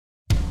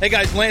Hey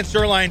guys, Lance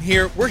Zerline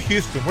here. We're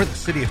Houston. We're the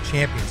city of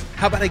champions.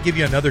 How about I give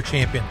you another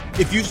champion?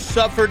 If you've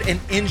suffered an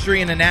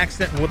injury in an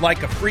accident and would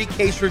like a free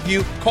case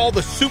review, call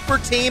the super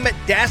team at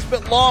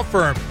Daspit Law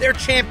Firm. They're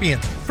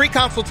champions. Free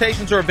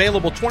consultations are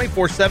available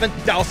 24/7.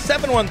 Dial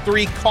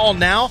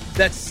 713-CALL-NOW.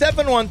 That's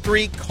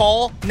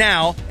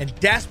 713-CALL-NOW and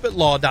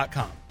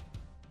DaspitLaw.com.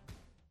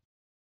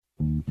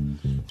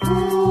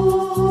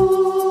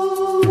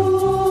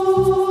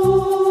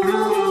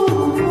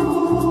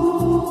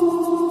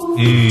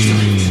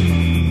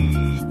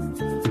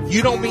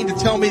 You don't mean to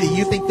tell me that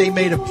you think they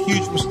made a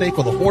huge mistake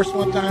with a horse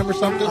one time or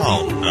something?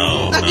 Oh,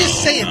 no. I'm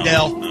just saying,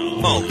 Dell.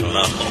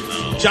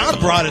 Oh, no. John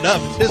brought it up.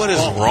 It's his What is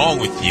fault. wrong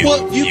with you?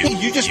 Well,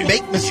 you just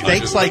make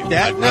mistakes like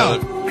that? No.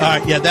 All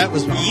right, yeah, that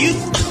was wrong.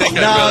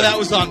 That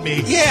was on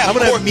me. Yeah, I'm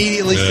going to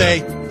immediately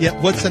say,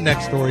 what's the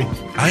next story?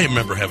 I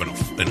remember having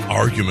an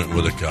argument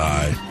with a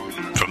guy.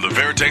 From the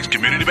Veritex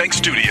Community Bank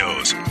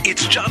Studios,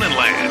 it's John and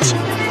Lance.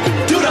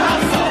 Do the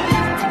hustle.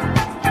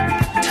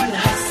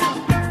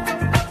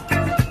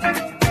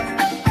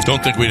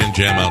 Don't think we didn't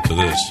jam out to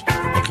this.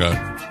 Okay.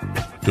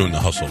 Doing the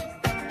hustle.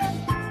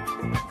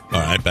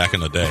 All right, back in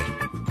the day.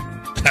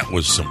 That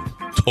was some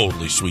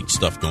totally sweet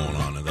stuff going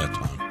on at that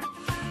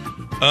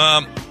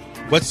time.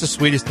 What's the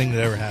sweetest thing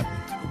that ever happened?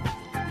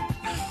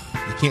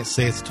 You can't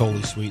say it's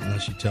totally sweet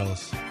unless you tell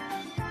us.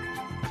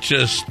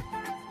 Just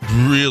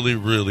really,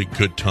 really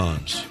good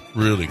times.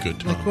 Really good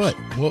times. Like what?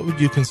 What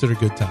would you consider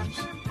good times?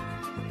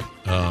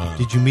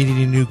 Did you meet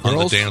any new girls?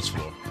 On the dance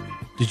floor.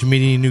 Did you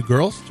meet any new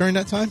girls during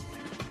that time?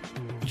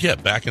 Yeah,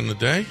 back in the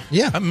day?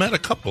 Yeah. I met a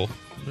couple.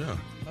 Yeah.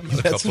 I met You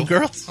met some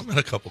girls? I met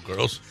a couple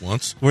girls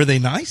once. Were they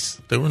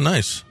nice? They were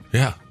nice.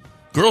 Yeah.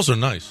 Girls are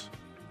nice.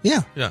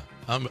 Yeah. Yeah.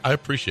 I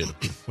appreciate it.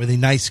 Were they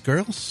nice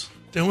girls?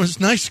 There was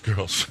nice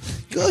girls.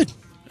 Good.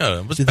 Yeah,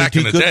 it was Did back they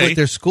in do the good day. with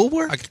their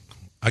schoolwork?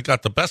 I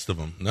got the best of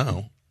them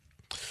now.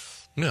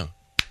 Yeah.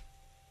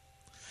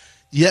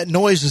 That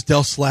noise is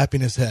Del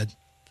slapping his head.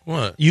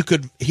 What? You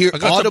could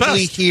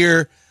audibly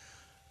hear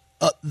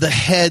the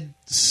head,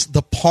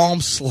 the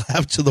palm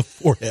slap to the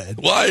forehead.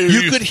 Why?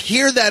 You could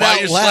hear that why out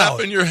are you loud.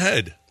 slapping your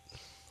head?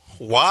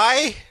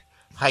 Why?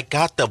 I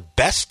got the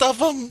best of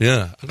them?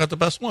 Yeah, I got the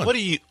best one. What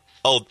do you...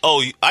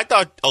 I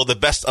thought, the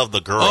best of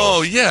the girls.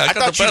 Oh, yeah, I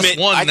got the best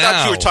one I now.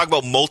 thought you were talking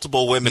about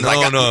multiple women. No,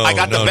 I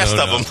got the best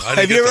of them.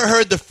 Have you ever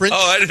heard the French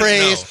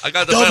phrase, I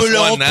got the best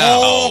one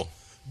now.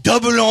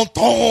 Double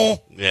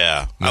entendre?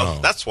 Yeah. No.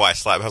 That's why I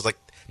slapped. I was like,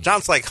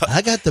 John's like...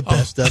 I got the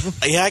best of them.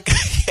 Yeah,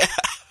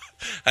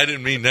 I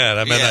didn't mean that.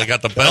 I meant I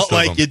got the best Felt of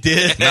like them. you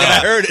did. No. I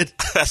heard it.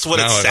 That's what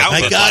it No,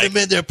 sounded I got like. him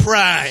in their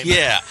prime.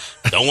 Yeah.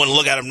 Don't want to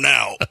look at him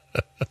now.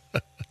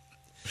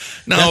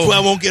 No. That's why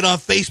I won't get on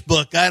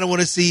Facebook. I don't want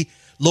to see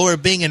Laura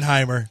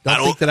Bingenheimer.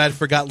 Don't think that I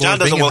forgot Laura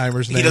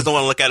Bingenheimer's name. He doesn't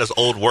want to look at his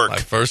old work. My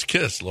first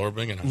kiss, Laura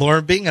Bingenheimer.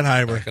 Laura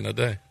Bingenheimer. Back in the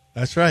day.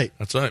 That's right.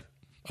 That's right.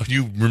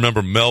 You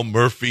remember Mel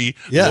Murphy,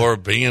 Yeah. Laura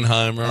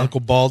Bingenheimer?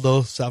 Uncle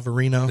Baldo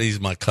Savarino. He's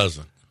my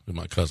cousin.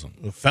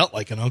 It felt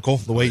like an uncle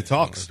the way he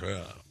talks.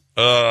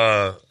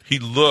 He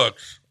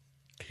looks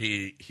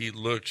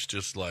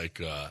just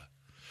like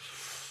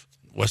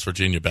West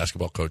Virginia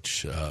basketball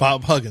coach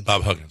Bob Huggins.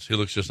 Bob Huggins. He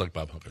looks just like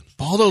Bob Huggins.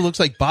 Baldo looks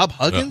like Bob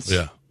Huggins?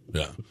 Yeah.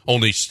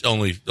 Only a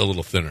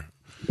little thinner.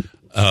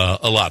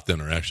 A lot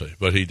thinner, actually.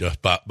 But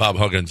Bob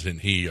Huggins and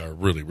he are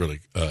really, really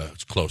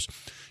close.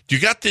 Do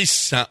you got the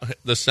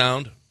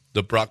sound?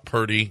 The Brock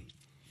Purdy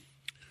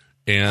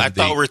and I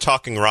thought we were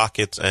talking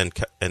Rockets and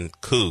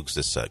Cougs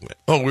this segment.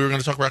 Oh, we were going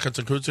to talk Rockets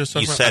and Cougs this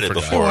segment? You said it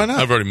before. Why not?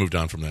 I've already moved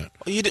on from that.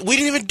 We didn't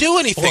even do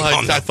anything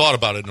on I that. thought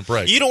about it in a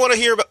break. You don't want to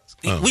hear about...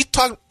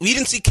 We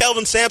didn't see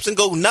Kelvin Sampson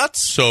go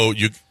nuts? So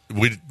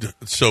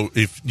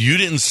if you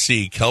didn't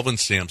see Kelvin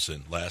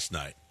Sampson last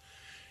night,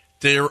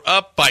 they're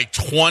up by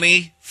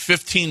 20,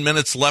 15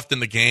 minutes left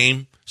in the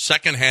game.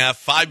 Second half,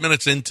 5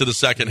 minutes into the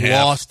second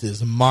half. Lost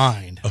his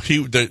mind.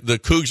 The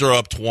Cougs are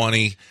up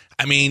 20.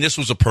 I mean, this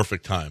was a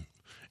perfect time.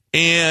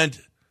 And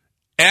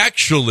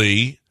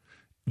actually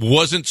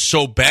wasn't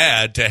so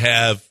bad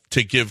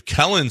to give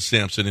Kellen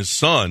Sampson, his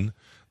son,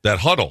 that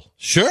huddle.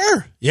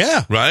 Sure.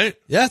 Yeah. Right?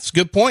 Yeah, that's a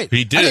good point.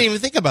 He did. I didn't even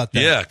think about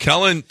that. Yeah,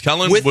 Kellen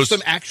with was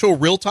some actual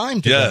real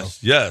time to go.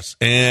 Yes.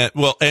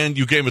 And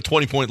you gave him a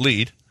 20-point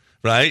lead,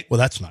 right? Well,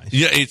 that's nice.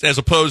 Yeah, as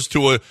opposed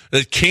to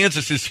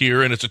Kansas is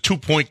here and it's a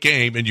 2-point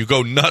game and you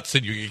go nuts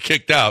and you get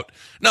kicked out.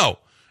 No,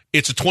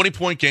 it's a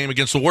 20-point game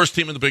against the worst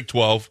team in the Big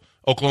 12,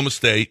 Oklahoma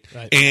State,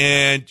 right.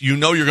 And you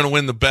know you're going to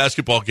win the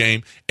basketball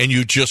game and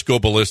you just go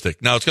ballistic.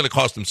 Now, it's going to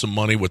cost him some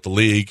money with the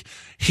league.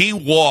 He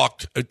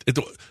walked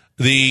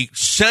the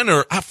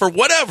center, for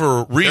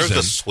whatever reason, There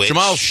was a switch.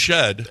 Jamal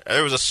Shed.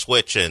 There was a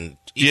switch, and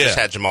you just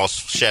had Jamal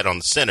Shed on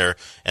the center,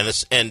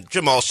 and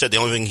Jamal Shed, the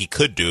only thing he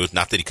could do,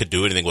 not that he could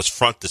do anything, was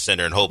front the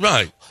center and hope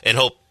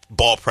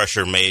ball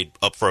pressure made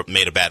a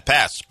bad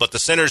pass. But the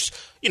centers,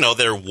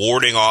 they're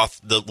warding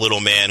off the little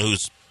man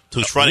who's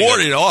running.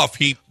 Warding off,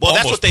 he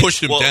almost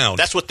pushed him down.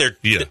 That's what the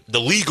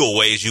legal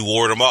way is you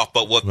ward him off.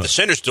 But what the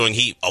center's doing,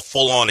 a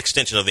full-on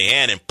extension of the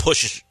hand and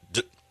pushes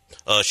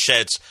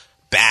Shed's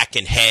back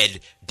and head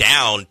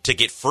down to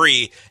get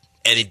free.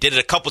 And he did it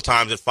a couple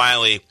times, and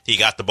finally he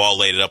got the ball,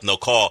 laid it up, no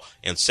call.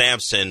 And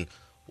Sampson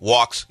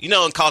walks. In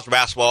college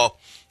basketball,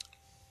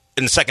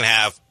 in the second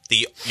half,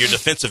 your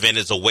defensive end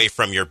is away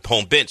from your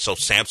home bench. So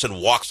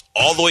Sampson walks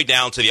all the way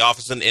down to the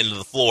offensive end of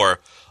the floor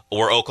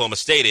where Oklahoma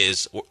State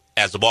is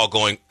as the ball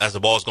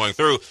is going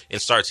through,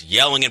 and starts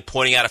yelling and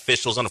pointing at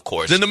officials. And of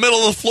course, in the middle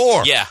of the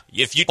floor. Yeah,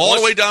 all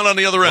the way down on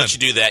the other end. Once you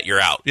do that,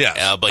 you're out.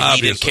 Yeah, but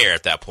obviously. He didn't care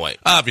at that point.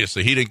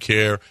 Obviously, he didn't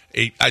care.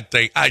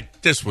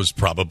 This was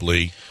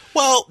probably.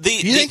 Well,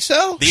 you think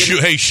so?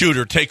 Hey,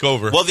 shooter, take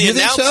over. Well, the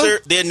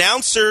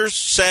announcers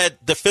said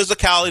the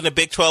physicality in the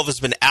Big 12 has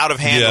been out of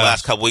hand the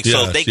last couple weeks,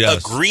 so they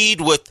agreed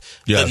with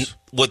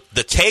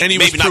the take. And he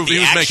maybe was not the he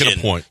was action. making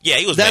a point. Yeah,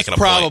 he was That's making a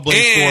probably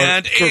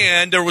point.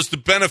 And there was the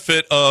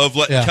benefit of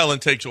letting Kellen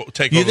take over.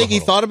 You think he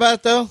thought about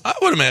it, though? I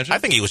would imagine. I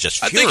think he was just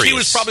furious. I think he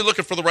was probably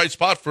looking for the right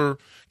spot for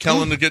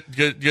Kellen to get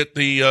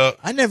the.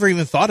 I never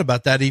even thought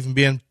about that even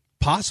being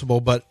possible,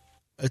 but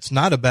it's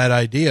not a bad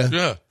idea.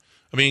 Yeah.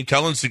 I mean,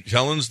 Kellen's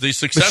the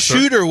successor.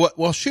 Shooter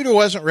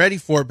wasn't ready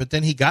for it, but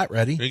then he got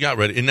ready.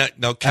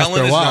 Now,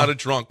 Kellen is not a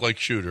drunk like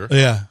Shooter.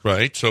 Yeah.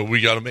 Right? So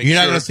we got to make sure. You're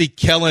not going to see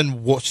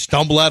Kellen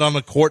stumble out on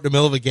the court in the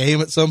middle of a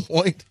game at some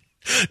point?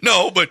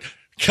 No, but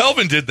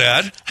Kelvin did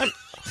that.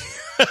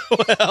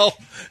 Well,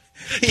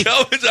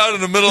 Kelvin's out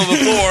in the middle of the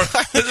floor.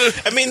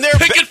 I mean,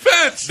 picket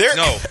fence. There he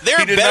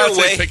are did better not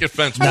ways. say picket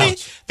fence. I mean,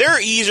 there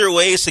are easier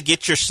ways to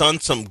get your son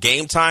some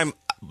game time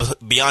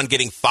beyond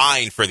getting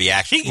fined for the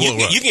action. You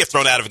can get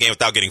thrown out of a game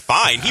without getting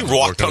fined. He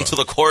walked onto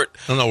the court.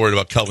 I'm not worried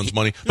about Kelvin's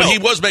money, but he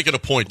was making a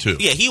point too.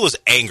 Yeah, he was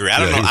angry. I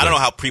don't know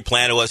how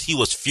pre-planned it was. He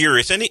was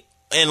furious, and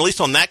at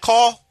least on that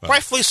call,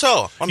 rightfully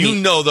so. I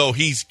mean, though,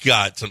 he's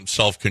got some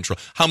self-control.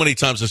 How many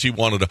times has he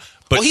wanted to?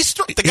 But he's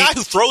the guy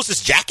who throws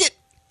his jacket.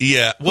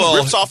 Yeah,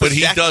 rips off but his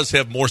jacket. Does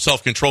have more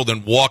self-control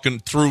than walking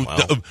through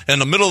in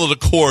the middle of the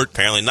court.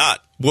 Apparently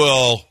not.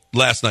 Well,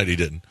 last night he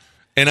didn't.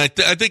 And I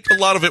think a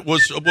lot of it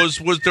was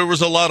there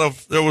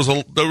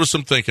was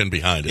some thinking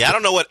behind it. Yeah, I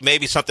don't know what.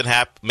 Maybe something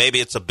happened. Maybe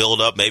it's a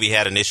build-up. Maybe he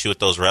had an issue with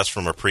those refs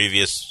from a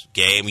previous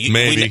game.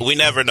 We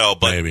never know.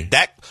 But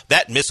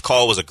that missed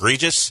call was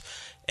egregious,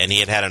 and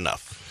he had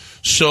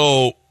enough.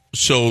 So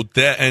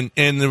that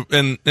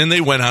and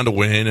they went on to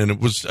win, and it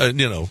was a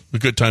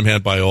good time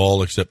had by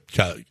all except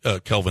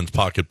Kelvin's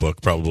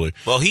pocketbook probably.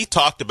 Well, he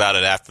talked about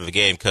it after the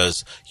game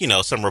because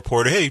some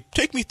reporter, hey,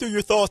 take me through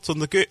your thoughts on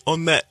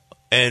that.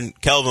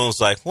 And Kelvin was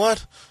like,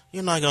 what?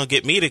 You're not going to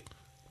get me to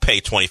pay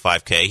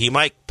 $25K. He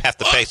might have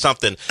to pay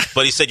something.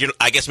 But he said,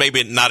 I guess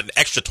maybe not an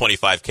extra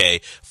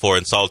 $25K for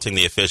insulting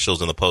the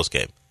officials in the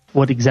postgame.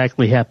 What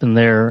exactly happened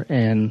there,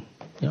 and,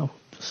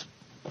 just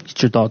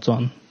get your thoughts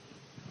on?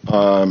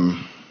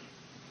 I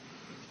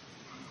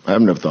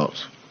have no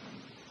thoughts.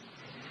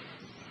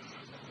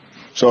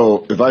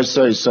 So if I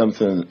say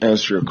something,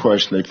 answer your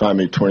question, they fine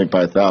me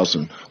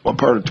 $25,000. What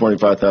part of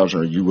 $25,000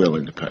 are you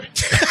willing to pay?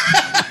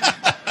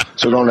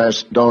 So don't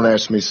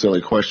ask me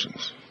silly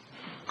questions,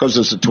 because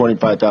it's a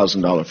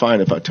 $25,000 fine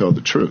if I tell the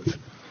truth.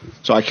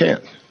 So I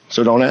can't.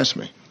 So don't ask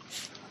me.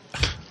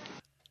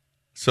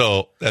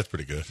 So that's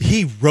pretty good.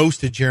 He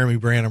roasted Jeremy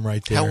Branham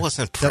right there. That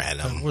wasn't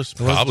Branham. That was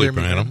probably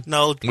Branham.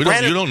 No, you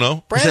don't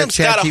know. Branham's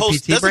got a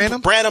host.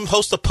 Branham? Branham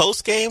host a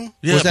post game?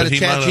 Yeah, was that a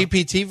Chat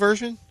GPT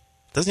version?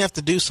 Doesn't he have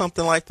to do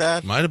something like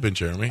that? Might have been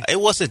Jeremy.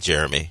 It wasn't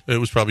Jeremy. It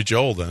was probably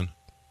Joel then.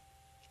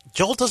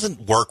 Joel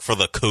doesn't work for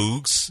the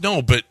Cougs.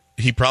 No, but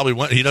he probably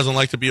went. He doesn't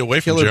like to be away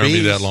from Jeremy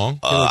that long.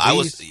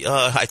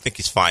 I think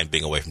he's fine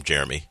being away from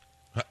Jeremy.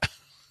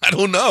 I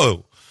don't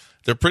know.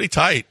 They're pretty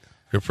tight.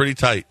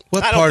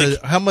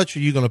 How much are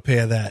you going to pay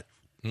of that?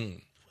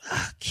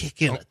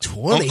 Kick in a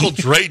 20. Uncle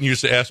Drayton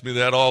used to ask me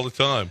that all the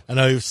time. I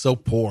know he was so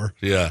poor.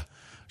 Yeah.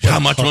 How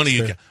much money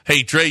you got?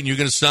 Hey, Drayton, you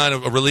going to sign a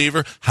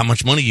reliever? How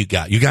much money you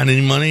got? You got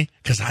any money?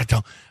 Because I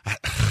don't. I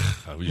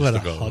used what to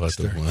a go.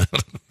 huckster.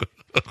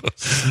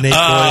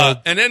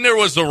 And then there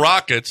was the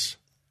Rockets,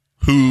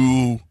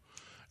 who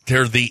they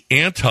were the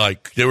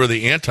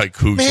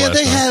anti-Cougs.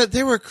 Man,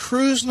 they were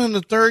cruising in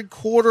the third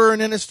quarter,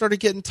 and then it started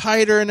getting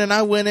tighter. And then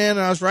I went in and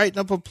I was writing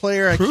up a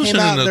player. I came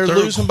out and they're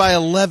losing by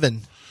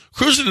 11.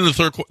 Cruising in the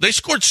third quarter, they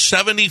scored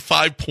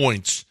 75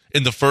 points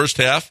in the first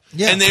half,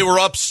 and they were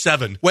up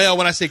 7. Well,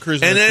 when I say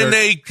cruising, and then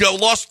they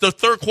lost the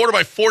third quarter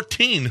by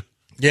 14.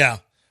 Yeah,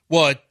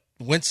 well, it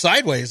went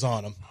sideways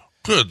on them.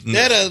 Good. They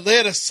had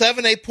a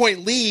 7-8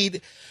 point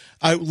lead.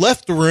 I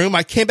left the room.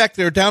 I came back.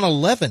 They were down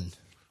 11.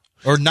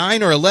 Or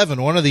 9 or 11,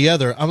 one or the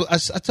other. I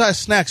tell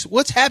Snacks,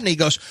 what's happening? He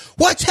goes,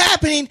 what's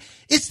happening?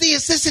 It's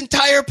this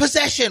entire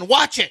possession.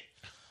 Watch it.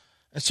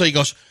 And so he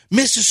goes,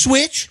 miss a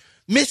switch,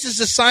 miss his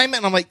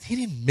assignment. And I'm like, he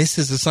didn't miss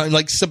his assignment.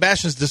 Like,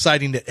 Sebastian's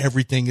deciding that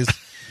everything is,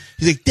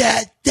 he's like,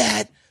 that.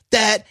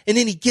 And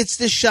then he gets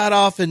this shot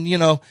off and,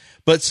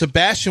 but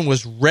Sebastian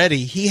was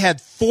ready. He had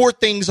 4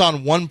 things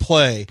on one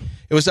play.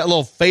 It was that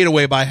little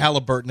fadeaway by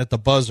Halliburton at the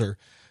buzzer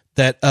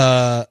that,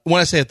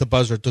 when I say at the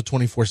buzzer, at the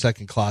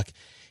 24-second clock,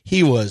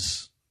 he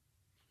was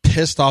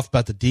pissed off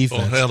about the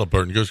defense. Oh,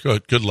 Halliburton goes,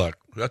 good luck.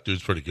 That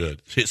dude's pretty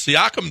good.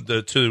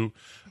 Siakam, to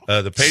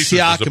the Pacers is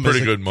a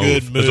pretty good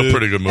move. It's a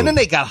pretty good move. And then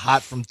they got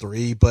hot from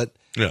three, but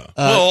yeah.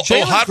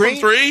 Hot from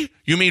three?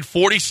 You mean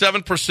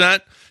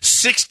 47%,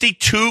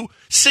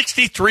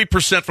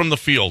 63% from the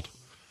field.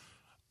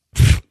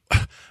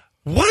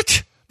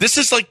 What? This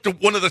is like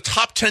one of the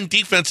top 10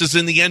 defenses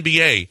in the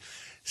NBA.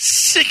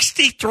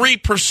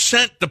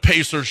 63% the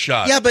Pacers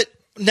shot. Yeah, but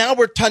now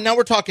we're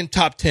talking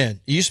top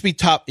 10. It used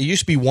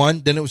to be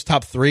 1, then it was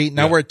top 3.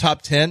 Now we're at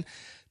top 10.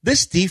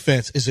 This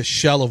defense is a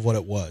shell of what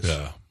it was.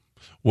 Yeah.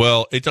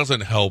 Well, it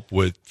doesn't help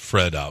with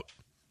Fred out.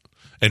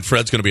 And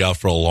Fred's going to be out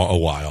for a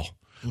while.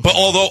 But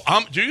although,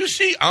 do you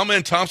see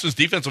Amen Thompson's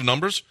defensive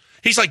numbers?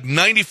 He's like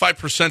 95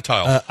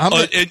 percentile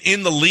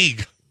in the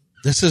league.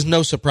 This is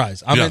no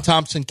surprise. Amen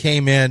Thompson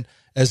came in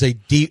as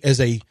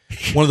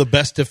one of the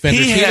best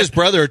defenders. He and his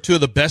brother are two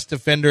of the best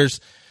defenders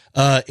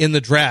in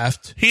the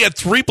draft. He had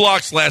 3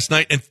 blocks last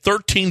night and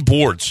 13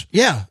 boards.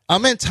 Yeah,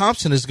 Amen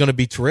Thompson is going to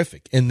be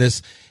terrific in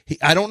this.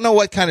 I don't know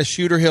what kind of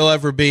shooter he'll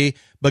ever be,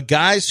 but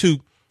guys who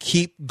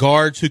keep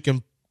guards, who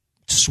can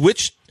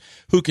switch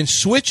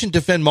and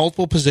defend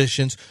multiple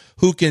positions,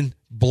 who can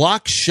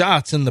block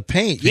shots in the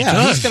paint. He's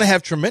going to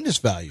have tremendous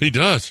value. He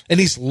does. And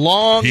he's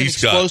long and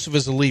explosive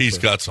as a leaper. He's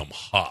got some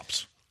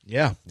hops.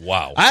 Yeah.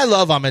 Wow. I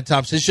love Amen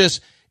Thompson.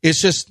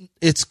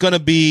 It's going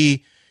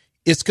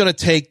to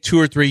take 2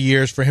 or 3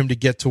 years for him to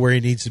get to where he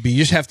needs to be. You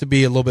just have to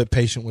be a little bit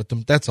patient with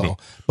him. That's all.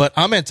 But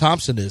Amen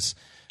Thompson is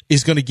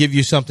going to give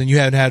you something you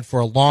haven't had for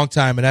a long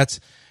time, and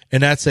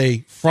that's a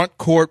front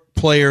court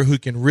player who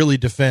can really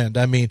defend.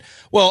 I mean,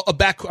 well, a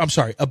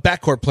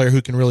backcourt player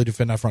who can really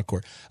defend, not front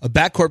court. A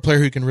backcourt player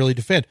who can really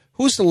defend.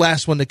 Who's the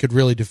last one that could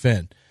really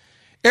defend?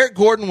 Eric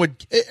Gordon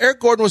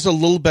was a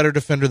little better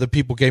defender than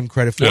people gave him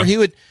credit for. Yeah.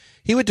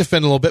 He would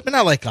defend a little bit, but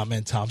not like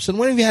Amen Thompson.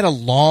 When have you had a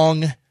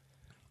long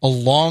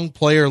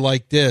player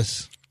like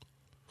this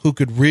who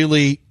could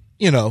really,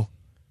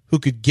 who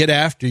could get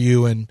after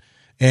you and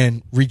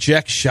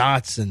reject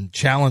shots and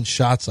challenge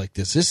shots like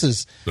this? This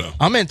is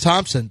Amen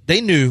Thompson.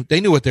 They knew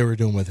what they were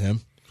doing with him.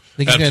 I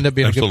think he's going to end up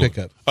being a good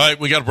pickup. All right,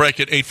 we got to break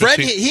at 8:15.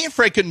 He and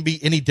Fred couldn't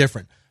be any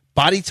different.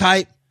 Body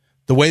type,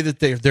 the way that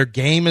their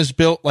game is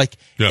built,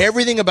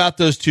 everything about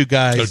those two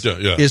guys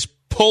is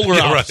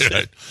polar opposite.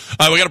 Right.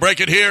 All right, we got to break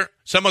it here.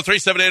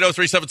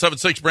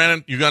 713-780-3776.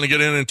 Brandon, you're going to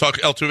get in and talk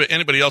Altuve.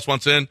 Anybody else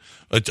wants in?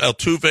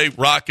 Altuve,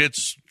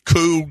 Rockets,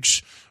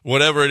 Cougs,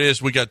 whatever it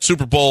is. We got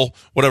Super Bowl,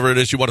 whatever it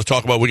is you want to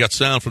talk about. We got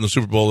sound from the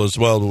Super Bowl as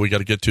well that we got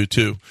to get to,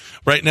 too.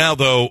 Right now,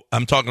 though,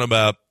 I'm talking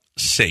about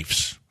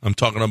safes. I'm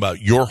talking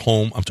about your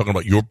home. I'm talking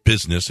about your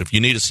business. If you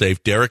need a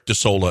safe, Derek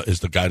DeSola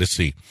is the guy to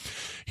see.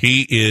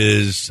 He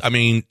is,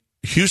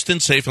 Houston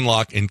Safe and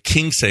Lock and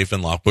King Safe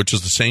and Lock, which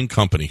is the same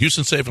company.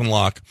 Houston Safe and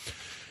Lock,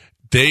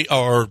 they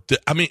are,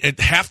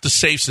 half the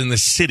safes in the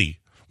city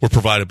were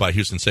provided by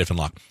Houston Safe and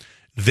Lock.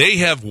 They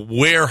have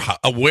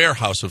a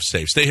warehouse of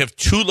safes. They have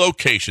 2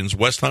 locations,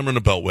 Westheimer and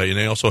the Beltway, and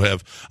they also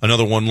have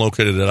another one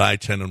located at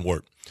I-10 and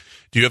Wirt.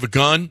 Do you have a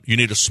gun? You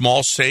need a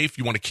small safe?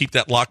 You want to keep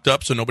that locked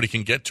up so nobody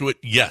can get to it?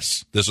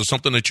 Yes. This is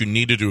something that you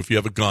need to do if you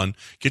have a gun.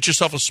 Get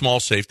yourself a small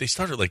safe. They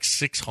start at like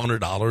 $600,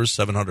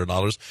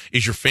 $700.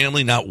 Is your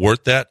family not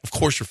worth that? Of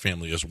course your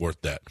family is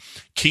worth that.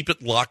 Keep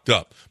it locked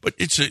up. But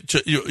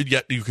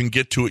yet you can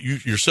get to it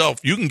yourself.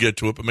 You can get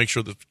to it, but make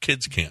sure that the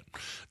kids can't.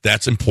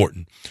 That's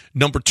important.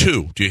 Number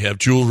 2, do you have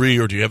jewelry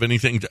or do you have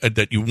anything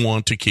that you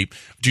want to keep?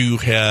 Do you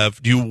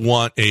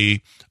want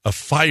a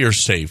fire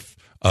safe?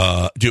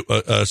 A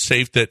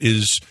safe that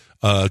is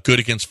good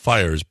against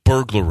fires,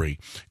 burglary,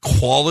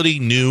 quality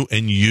new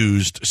and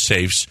used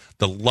safes,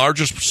 the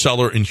largest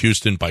seller in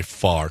Houston by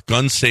far.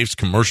 Gun safes,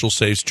 commercial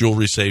safes,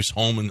 jewelry safes,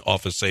 home and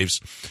office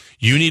safes.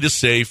 You need a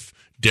safe.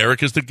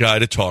 Derek is the guy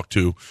to talk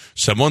to.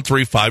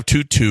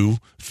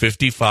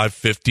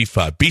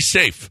 713-522-5555. Be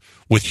safe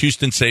with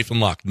Houston Safe and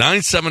Lock.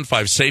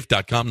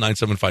 975safe.com,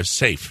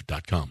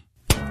 975safe.com.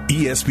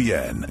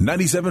 ESPN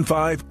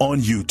 97.5 on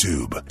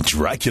YouTube.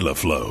 Dracula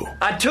Flow.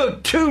 I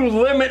took 2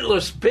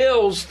 limitless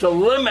pills to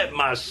limit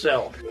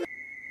myself.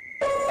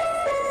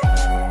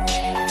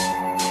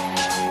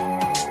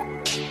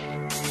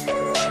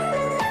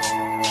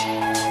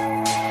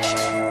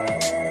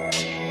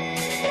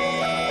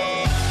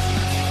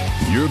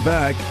 You're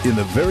back in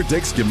the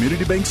Veritex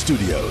Community Bank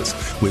Studios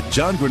with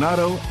John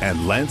Granado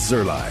and Lance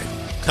Zerline.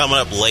 Coming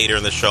up later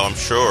in the show, I'm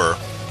sure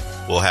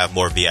we'll have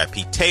more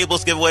VIP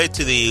tables giveaway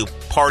to the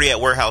Party at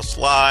Warehouse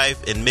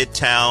Live in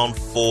Midtown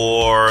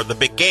for the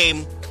big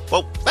game.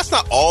 Well, that's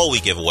not all we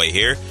give away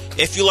here.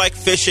 If you like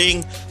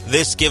fishing,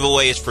 this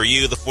giveaway is for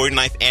you. The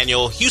 49th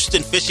Annual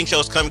Houston Fishing Show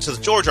is coming to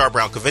the George R.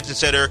 Brown Convention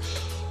Center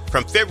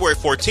from February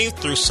 14th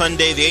through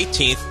Sunday the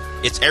 18th.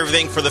 It's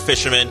everything for the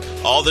fishermen.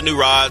 All the new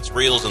rods,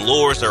 reels, and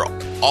lures. There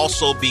will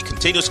also be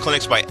continuous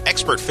clinics by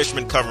expert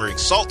fishermen covering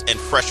salt and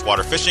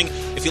freshwater fishing.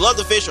 If you love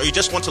the fish or you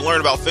just want to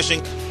learn about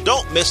fishing,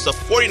 don't miss the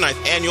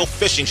 49th Annual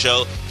Fishing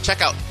Show.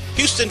 Check out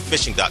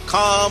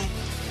HoustonFishing.com.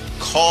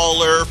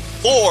 Caller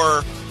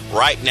 4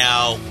 right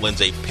now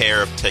wins a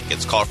pair of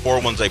tickets. Caller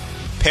 4 wins a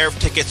pair of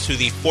tickets to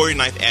the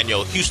 49th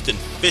Annual Houston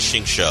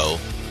Fishing Show.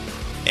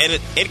 And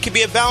it can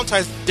be a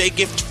Valentine's Day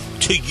gift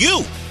to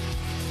you.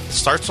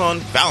 starts on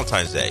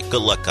Valentine's Day.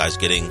 Good luck, guys,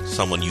 getting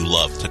someone you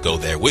love to go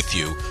there with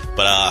you.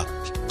 But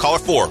caller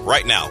 4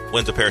 right now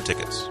wins a pair of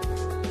tickets.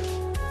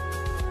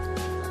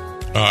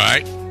 All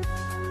right.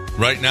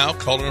 Right now,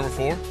 caller number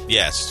 4?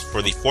 Yes,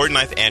 for the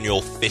 49th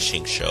annual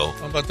fishing show.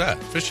 How about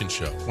that? Fishing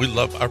show.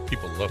 Our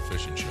people love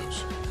fishing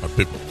shows. Our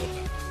people love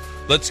that.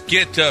 Let's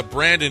get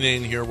Brandon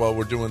in here while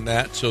we're doing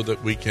that so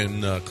that we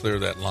can clear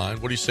that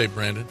line. What do you say,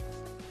 Brandon?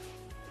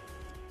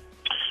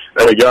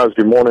 Hey, guys,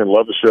 good morning.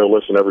 Love the show.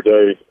 Listen every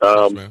day.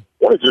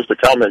 Wanted just to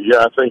comment.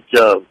 Yeah, I think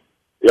the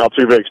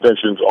Altuve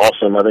extension's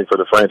awesome, I think, for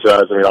the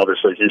franchise. I mean,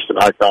 obviously, Houston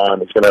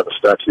icon. He's going to have a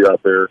statue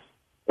out there.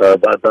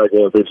 Back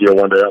in the video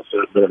one day,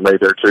 I've been made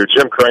there, too.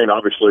 Jim Crane,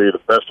 obviously, the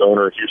best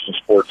owner in Houston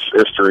sports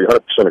history. 100%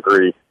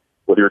 agree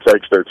with your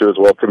takes there, too, as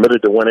well.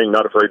 Committed to winning,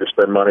 not afraid to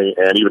spend money,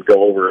 and even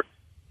go over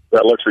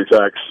that luxury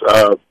tax.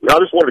 I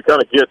just wanted to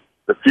kind of get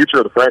the future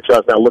of the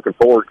franchise now looking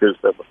forward, because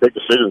the big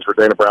decisions for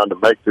Dana Brown to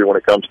make, too, when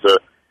it comes to,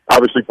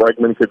 obviously,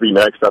 Bregman could be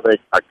next. I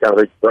kind of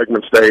think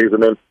Bregman stays, and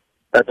then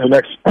at the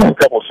next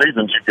couple of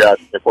seasons, you've got,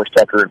 of course,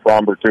 Tucker and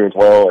Fromber, too, as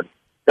well. And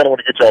kind of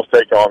want to get y'all's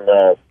take on,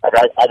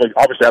 I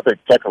think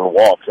Tucker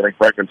walks. I think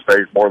Bregman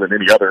stays more than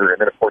any other. And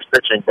then, of course,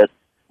 pitching. But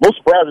most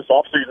surprised this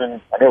offseason,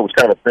 I know it was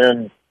kind of a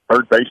thin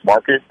third base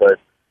market, but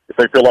if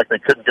they feel like they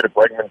couldn't get a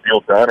Bregman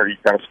deal done, are you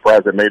kind of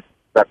surprised they made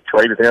that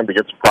trade of him to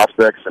get some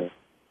prospects and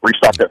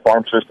restock that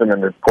farm system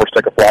and, of course,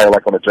 take a flyer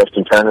like on a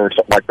Justin Turner or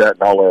something like that?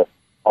 And I'll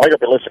hang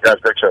up and listen, guys.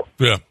 Great show.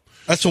 Yeah.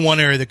 That's the one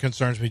area that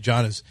concerns me,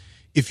 John, is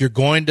if you're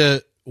going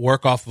to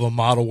work off of a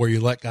model where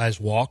you let guys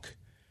walk,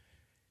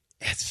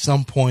 at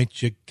some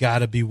point you got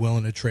to be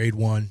willing to trade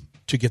one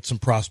to get some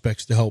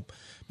prospects to help.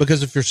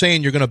 Because if you're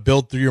saying you're going to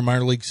build through your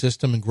minor league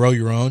system and grow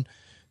your own,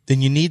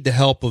 then you need the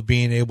help of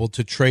being able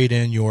to trade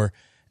in your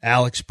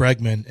Alex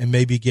Bregman and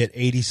maybe get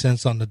 80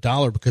 cents on the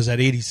dollar, because that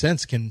 80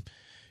 cents can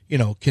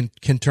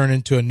turn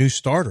into a new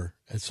starter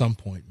at some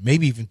point,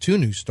 maybe even 2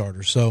 new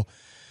starters. So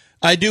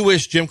I do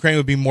wish Jim Crane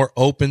would be more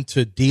open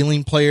to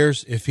dealing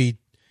players if he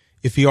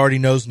already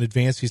knows in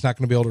advance he's not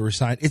going to be able to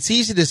resign. It's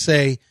easy to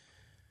say,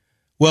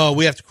 well,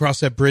 we have to cross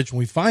that bridge when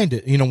we find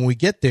it, when we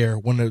get there,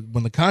 when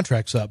the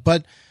contract's up.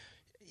 But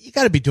you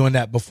got to be doing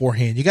that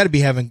beforehand. You got to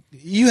be I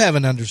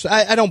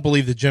don't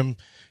believe that Jim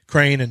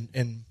Crane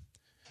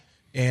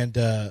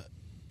and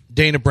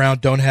Dana Brown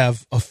don't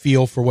have a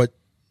feel for what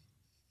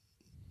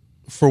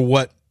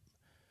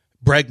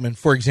Bregman,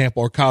 for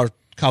example, or Kyle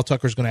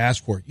Tucker is going to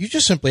ask for. You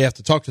just simply have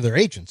to talk to their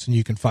agents, and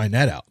you can find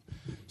that out.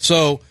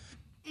 So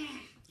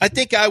I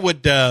think I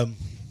would,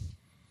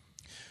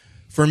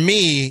 for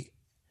me,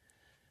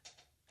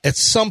 at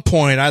some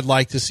point, I'd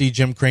like to see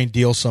Jim Crane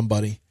deal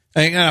somebody.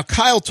 And now,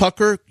 Kyle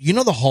Tucker,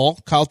 the haul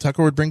Kyle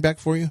Tucker would bring back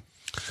for you?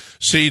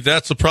 See,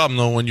 that's the problem,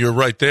 though, when you're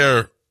right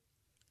there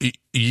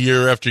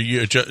year after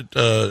year.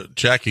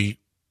 Jackie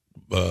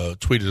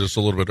tweeted us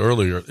a little bit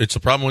earlier. It's a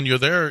problem when you're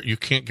there. You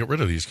can't get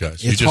rid of these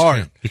guys. It's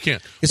hard. You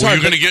can't. It's Were hard.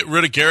 you going to get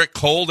rid of Garrett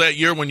Cole that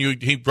year when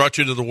he brought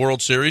you to the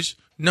World Series?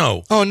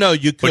 No. Oh, no,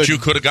 you could. But you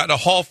could have gotten a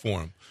haul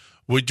for him.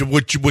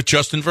 With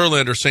Justin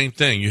Verlander, same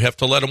thing. You have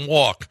to let him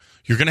walk.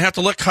 You're going to have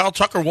to let Kyle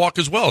Tucker walk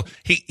as well.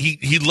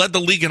 He led the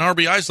league in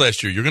RBIs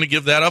last year. You're going to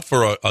give that up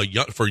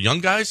for young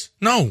guys?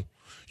 No.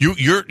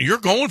 You're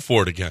going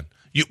for it again.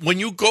 When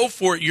you go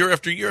for it year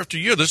after year after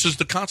year, this is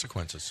the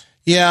consequences.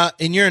 Yeah,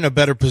 and you're in a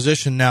better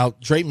position now.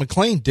 Drayton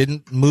McClain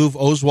didn't move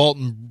Oswalt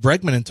and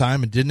Bregman in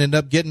time and didn't end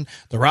up getting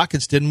 – the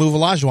Rockets didn't move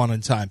Olajuwon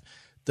in time.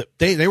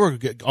 They were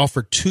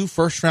offered 2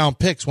 first-round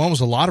picks. One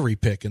was a lottery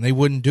pick, and they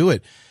wouldn't do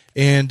it.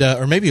 And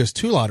or maybe it was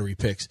 2 lottery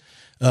picks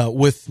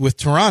with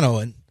Toronto.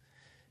 And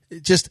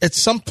just at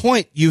some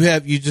point you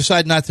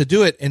decide not to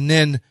do it, and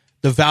then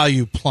the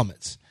value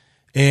plummets.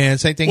 And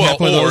same thing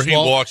happened with Oswalt. Or he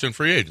walks in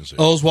free agency.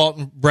 Oswalt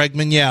and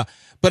Bregman, yeah.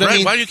 But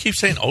Brad, why do you keep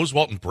saying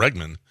Oswalt and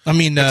Bregman? I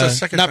mean, not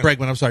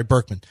Bregman. I'm sorry,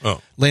 Berkman.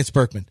 Oh, Lance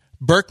Berkman.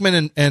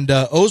 Berkman and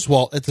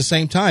Oswalt at the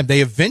same time.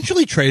 They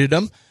eventually traded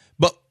them,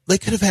 but they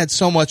could have had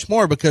so much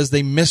more because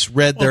they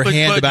misread their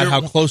hand about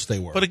how close they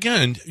were. But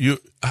again,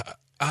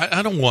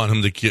 I don't want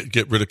him to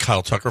get rid of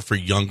Kyle Tucker for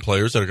young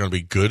players that are going to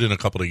be good in a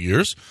couple of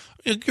years.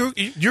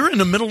 You're in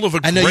the middle of a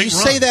great run. I know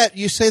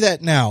you say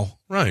that now.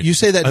 Right. You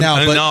say that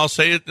now, but I'll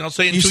say it in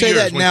 2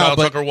 years when Kyle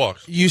Tucker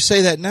walks. You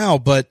say that now,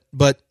 but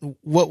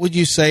what would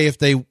you say if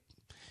they don't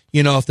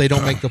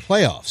make the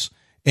playoffs?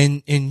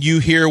 And you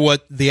hear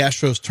what the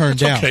Astros turned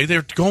down. Okay,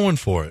 they're going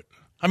for it.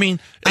 I mean,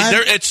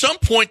 at some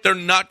point they're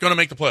not going to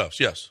make the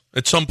playoffs. Yes,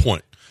 at some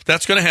point.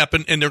 That's going to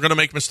happen, and they're going to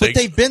make mistakes. But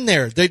they've been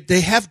there.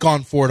 They have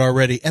gone for it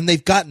already, and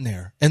they've gotten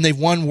there, and they've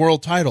won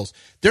world titles.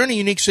 They're in a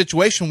unique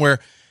situation where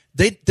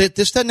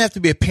this doesn't have to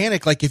be a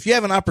panic. Like, if you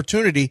have an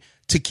opportunity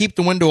to keep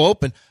the window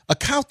open, a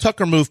Kyle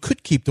Tucker move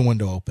could keep the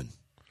window open.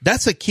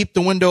 That's a keep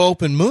the window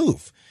open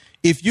move.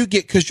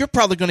 Because you're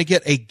probably going to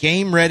get a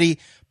game-ready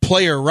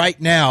player right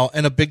now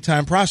and a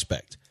big-time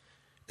prospect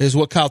is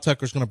what Kyle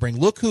Tucker's going to bring.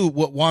 Look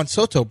what Juan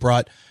Soto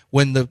brought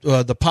when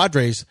the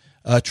Padres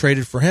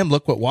traded for him.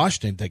 Look what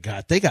Washington they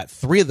got. They got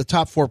 3 of the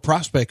top 4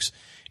 prospects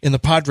in the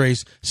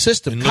Padres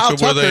system. And look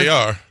at where they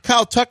are.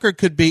 Kyle Tucker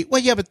could be,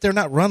 well, yeah, but they're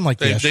not run like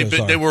the Astros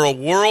are. They were a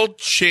world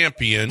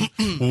champion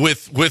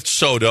with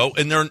Soto,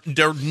 and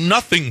they're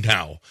nothing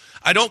now.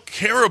 I don't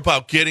care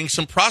about getting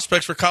some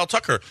prospects for Kyle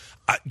Tucker.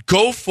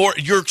 Go for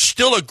it. You're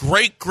still a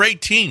great,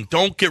 great team.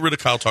 Don't get rid of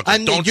Kyle Tucker.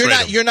 Don't trade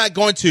him. You're not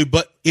going to,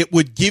 but it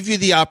would give you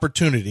the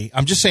opportunity.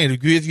 I'm just saying, it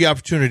would give you the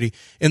opportunity.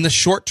 In the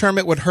short term,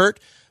 it would hurt,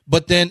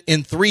 but then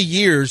in 2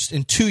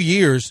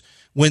 years,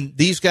 when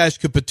these guys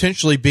could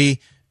potentially be,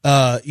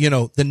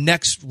 the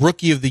next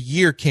Rookie of the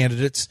Year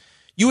candidates,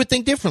 you would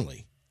think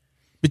differently.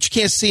 But you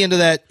can't see into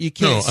that. You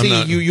can't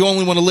see. You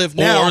only want to live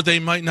now. Or they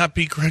might not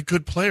be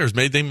good players.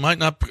 Maybe they might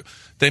not.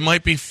 They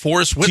might be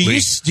Forrest Whitley.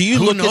 Do you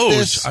Who look knows? at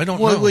this? I don't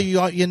know. Well,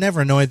 you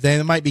never know.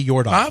 They might be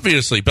Jordan.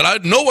 Obviously, but I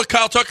know what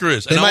Kyle Tucker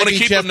is, and I want to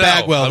keep Jeff him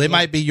now. Bagwell. They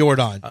might be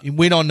Jordan.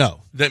 We don't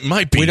know. That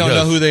might be. We don't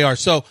know who they are.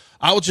 So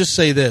I will just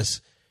say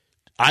this.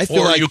 I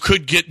feel like you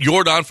could get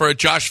Jordan for a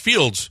Josh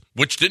Fields,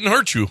 which didn't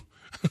hurt you.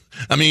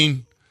 I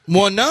mean,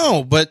 well,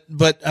 no, but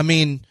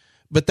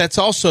that's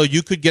also,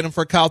 you could get him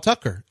for Kyle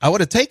Tucker. I would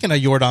have taken a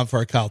Jordan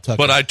for a Kyle Tucker.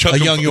 But I took a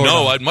young Jordan.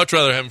 No, I'd much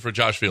rather have him for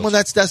Josh Fields. Well,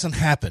 that doesn't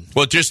happen.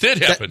 Well, it just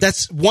did happen.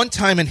 That's one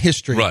time in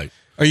history. Right.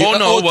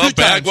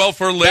 Bagwell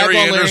for Larry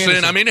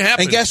Anderson. I mean, it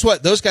happened. And guess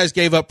what? Those guys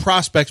gave up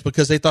prospects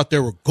because they thought they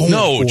were going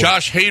for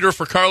Josh Hader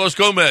for Carlos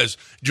Gomez.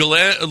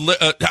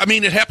 I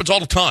mean, it happens all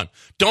the time.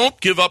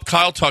 Don't give up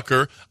Kyle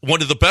Tucker,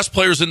 one of the best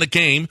players in the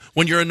game,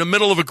 when you're in the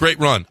middle of a great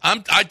run.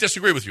 I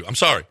disagree with you. I'm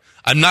sorry.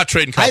 I'm not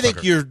trading Kyle Tucker. I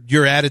think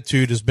your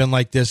attitude has been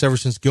like this ever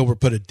since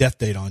Gilbert put a death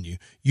date on you.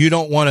 You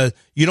don't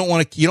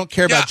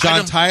care about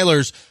John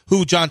Tyler's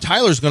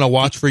going to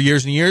watch for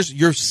years and years.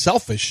 You're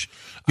selfish.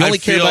 You only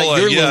care about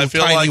your little I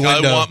feel tiny like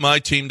window. I want my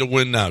team to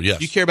win now. Yes,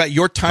 you care about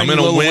your tiny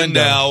little window. I'm going to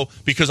win now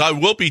because I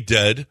will be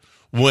dead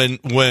when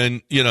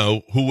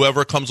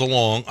whoever comes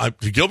along.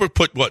 Gilbert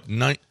put what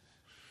did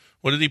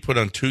he put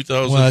on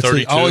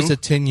 2032? Well, always a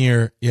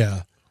 10-year.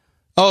 Yeah.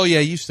 Oh yeah,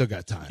 you still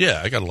got time.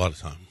 Yeah, I got a lot of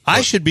time.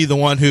 I should be the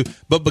one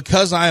but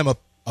because I am a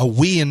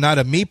we and not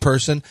a me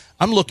person,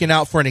 I'm looking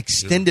out for an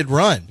extended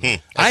run.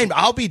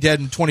 I'll be dead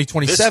in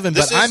 2027,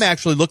 but I'm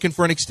actually looking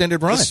for an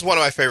extended run. This is one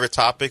of my favorite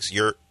topics.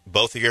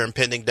 Both of your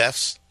impending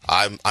deaths.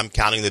 I'm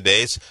counting the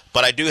days,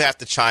 but I do have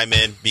to chime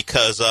in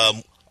because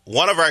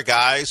one of our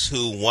guys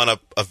who won a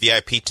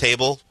VIP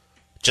table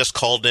just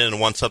called in and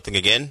won something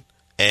again,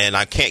 and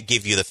I can't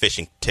give you the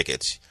fishing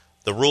tickets.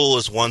 The rule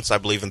is once, I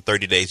believe, in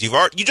 30 days. You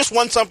just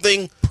won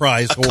something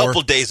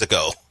couple days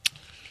ago.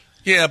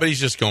 Yeah, but he's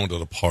just going to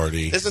the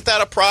party. Isn't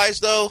that a prize,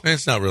 though?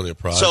 It's not really a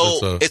prize.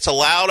 So it's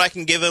allowed. I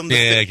can give him.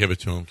 Give it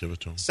to him.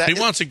 He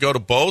wants to go to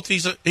both.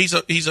 He's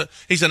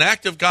an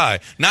active guy.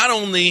 Not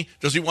only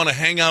does he want to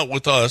hang out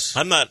with us,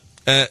 I'm not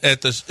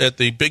at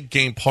the big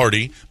game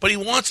party, but he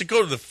wants to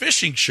go to the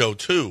fishing show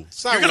too.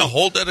 You're going to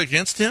hold that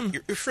against him?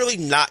 You're really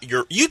not.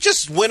 You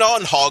just went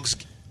on hogs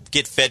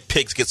get fed,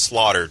 pigs get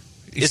slaughtered.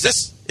 Is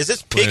this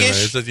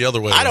piggish? Is it the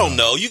other way? I don't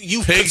know.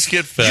 You pigs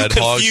get fed,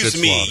 hogs get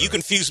slaughtered. You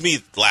confused me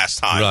last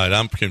time. Right,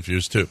 I'm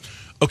confused too.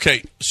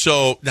 Okay,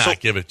 so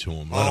give it to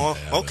him.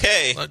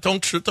 Okay.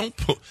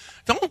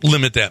 Don't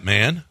limit that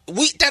man. In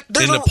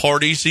the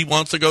parties he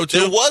wants to go to.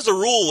 There was a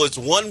rule. It's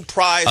one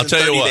prize in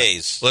 30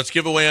 days. Let's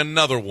give away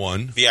another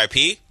one.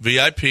 VIP,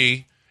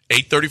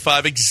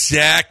 8:35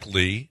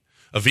 exactly.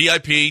 A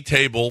VIP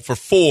table for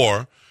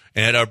 4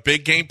 at our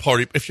big game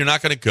party. If you're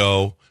not going to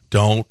go,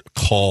 don't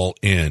call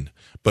in.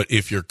 But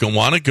if you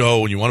want to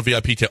go and you want a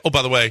VIP table,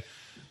 by the way,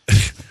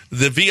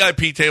 the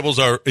VIP tables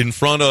are in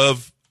front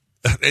of,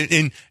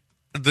 the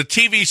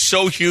TV's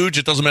so huge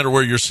it doesn't matter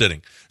where you're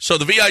sitting. So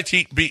the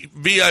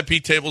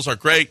VIP tables are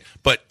great,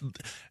 but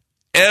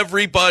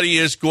everybody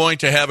is going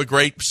to have a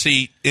great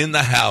seat in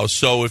the house.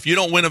 So if you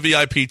don't win a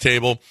VIP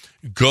table,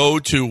 go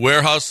to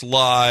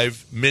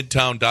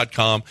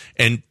warehouselivemidtown.com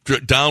and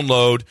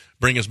download.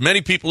 Bring as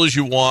many people as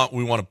you want.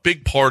 We want a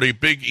big party,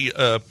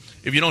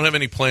 if you don't have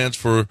any plans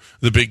for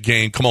the big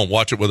game, come on,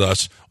 watch it with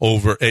us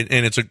over. And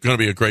it's going to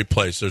be a great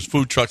place. There's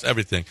food trucks,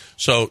 everything.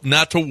 So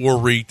not to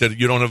worry that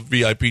you don't have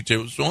VIP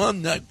tables. So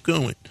I'm not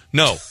going.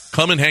 No,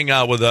 come and hang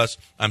out with us.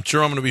 I'm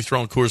sure I'm going to be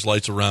throwing Coors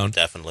Lights around.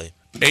 Definitely.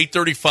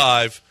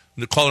 8:35.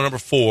 The caller number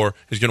 4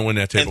 is going to win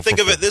that table. And think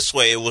of it this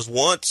way. It was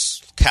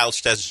once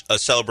couched as a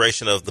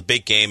celebration of the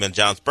big game and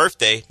John's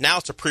birthday. Now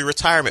it's a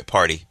pre-retirement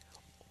party.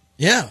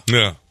 Yeah.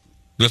 Yeah.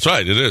 That's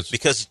right. It is.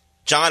 Because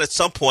John, at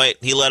some point,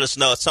 he let us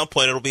know at some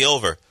point it'll be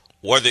over.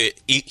 Whether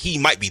he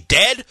might be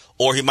dead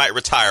or he might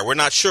retire. We're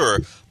not sure.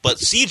 But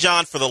see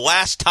John for the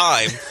last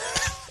time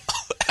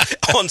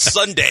on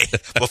Sunday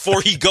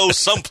before he goes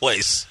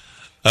someplace.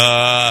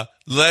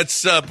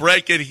 Let's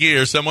break it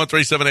here.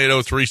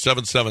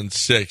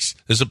 713-780-3776.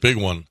 This is a big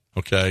one,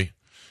 okay?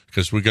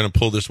 Because we're going to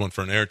pull this one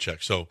for an air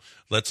check. So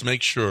let's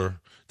make sure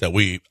that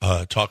we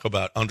talk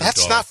about underdog.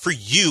 That's not for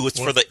you. It's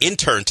for the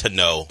intern to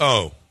know.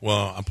 Oh,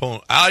 Well,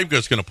 I'm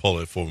just going to pull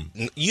it for him.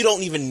 You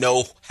don't even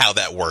know how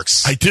that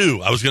works. I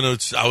do. I was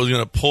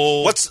gonna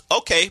pull. But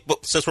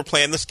since we're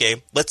playing this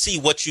game, let's see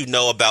what you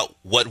know about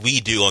what we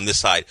do on this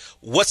side.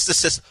 What's the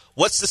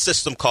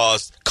system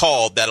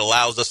called that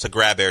allows us to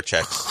grab air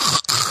checks?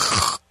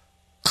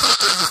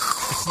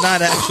 It's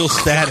not actual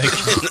static.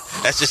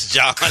 That's just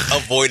John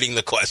avoiding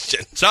the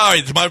question.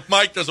 Sorry, my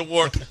mic doesn't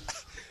work.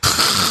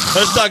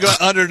 Let's talk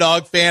about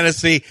Underdog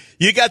Fantasy.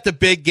 You got the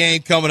big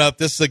game coming up.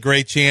 This is a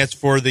great chance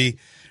for the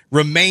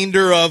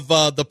remainder of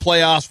the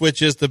playoffs,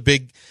 which is the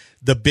big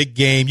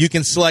game. You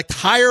can select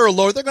higher or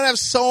lower. They're going to have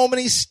so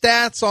many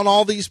stats on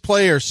all these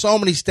players. So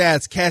many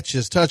stats: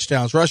 catches,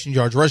 touchdowns, rushing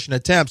yards, rushing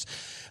attempts,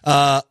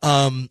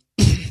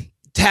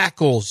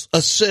 tackles,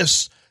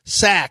 assists,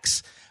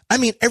 sacks. I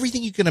mean,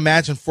 everything you can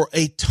imagine for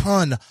a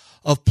ton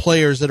of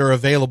players that are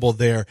available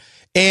there.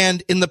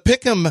 And in the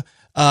Pick'em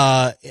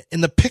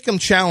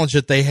challenge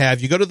that they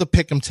have, you go to the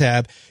Pick'em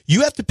tab.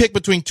 You have to pick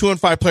between 2 and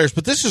 5 players,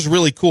 but this is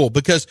really cool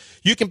because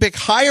you can pick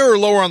higher or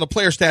lower on the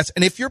player stats.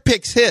 And if your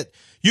picks hit,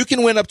 you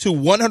can win up to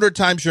 100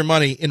 times your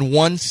money in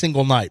one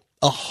single night.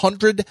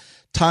 100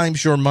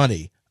 times your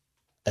money.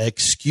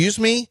 Excuse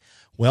me?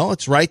 Well,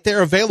 it's right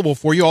there available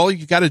for you. All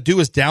you got to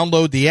do is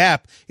download the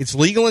app. It's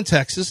legal in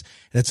Texas,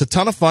 and it's a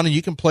ton of fun, and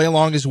you can play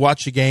along as you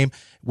watch the game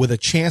with a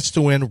chance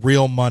to win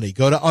real money.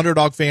 Go to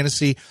Underdog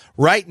Fantasy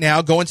right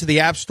now. Go into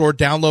the App Store,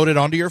 download it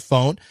onto your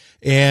phone,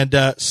 and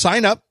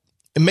sign up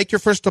and make your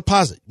first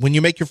deposit. When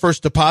you make your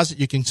first deposit,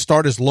 you can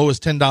start as low as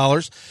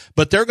 $10,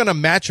 but they're going to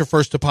match your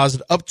first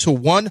deposit up to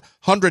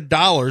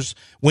 $100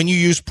 when you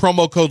use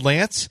promo code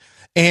Lance.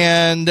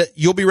 And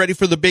you'll be ready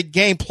for the big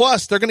game.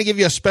 Plus, they're going to give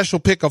you a special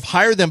pick of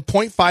higher than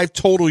 0.5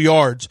 total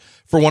yards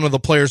for one of the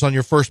players on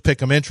your first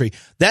pick'em entry.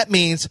 That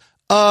means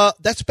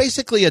that's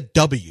basically a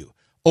W.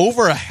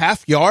 Over a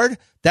half yard,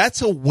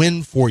 that's a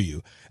win for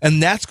you.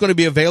 And that's going to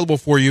be available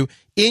for you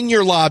in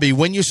your lobby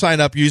when you sign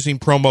up using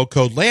promo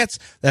code Lance.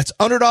 That's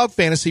Underdog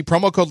Fantasy,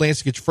 promo code Lance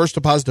to get your first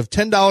deposit of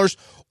 $10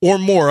 or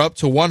more up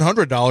to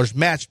 $100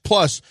 matched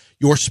plus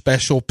your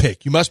special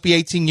pick. You must be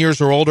 18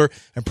 years or older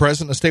and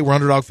present in a state where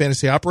Underdog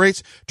Fantasy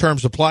operates.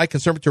 Terms apply.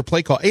 Concerned with your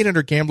play, call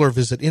 800-GAMBLER or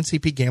visit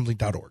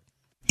ncpgambling.org.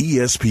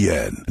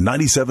 ESPN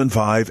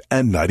 97.5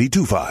 and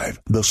 92.5,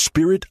 the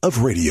spirit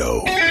of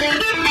radio.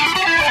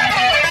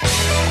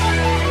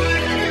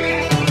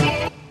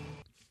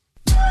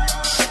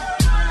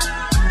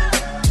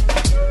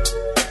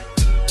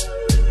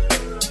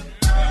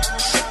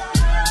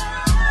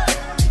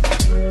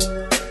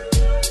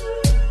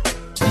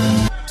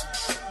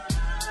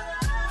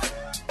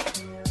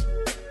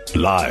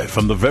 Live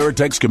from the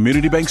Veritex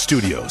Community Bank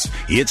Studios,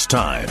 it's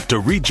time to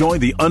rejoin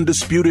the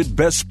undisputed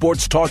best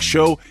sports talk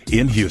show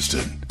in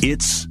Houston.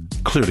 It's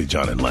Clearly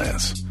John and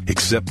Lance,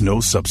 except no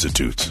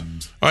substitutes.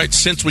 All right,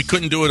 since we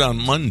couldn't do it on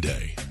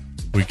Monday,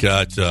 we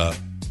got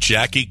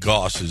Jackie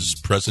Goss's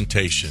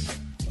presentation.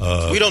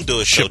 We don't do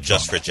a show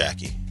just for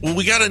Jackie. Well,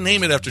 we got to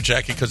name it after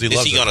Jackie because he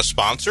loves it. Is he going to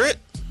sponsor it?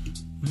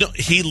 No,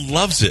 he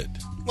loves it.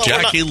 Well,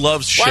 Jackie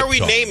loves Ship Why are we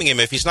Talk. naming him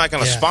if he's not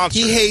going to sponsor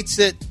it? He hates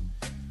it.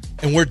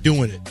 And we're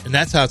doing it, and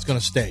that's how it's going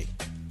to stay.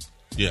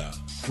 Yeah.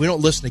 We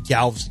don't listen to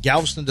Galveston.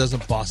 Galveston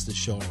doesn't boss this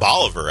show.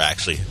 Bolivar,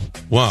 actually.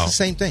 Wow. It's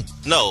the same thing.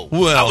 No,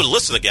 I would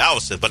listen to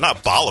Galveston, but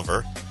not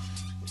Bolivar.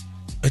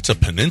 It's a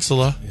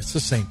peninsula. It's the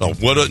same thing.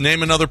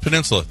 Name another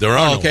peninsula. There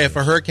are okay, if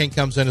a hurricane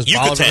comes in, is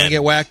Bolivar going to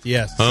get whacked?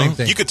 Yes, same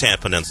thing. Yucatan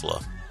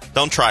Peninsula.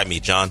 Don't try me,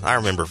 John. I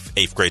remember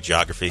 8th grade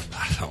geography.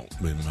 I don't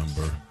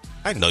remember.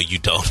 I know you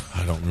don't.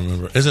 I don't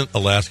remember. Isn't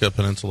Alaska a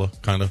peninsula,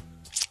 kind of?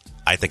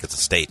 I think it's a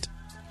state.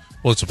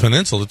 Well, it's a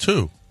peninsula,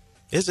 too.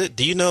 Is it?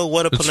 Do you know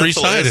what a peninsula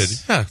three-sided.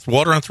 is? Yeah, it's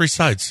water on 3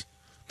 sides.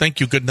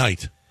 Thank you. Good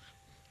night.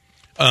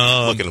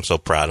 Look at him so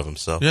proud of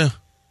himself. Yeah.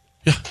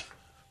 Yeah.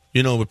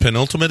 You know what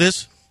penultimate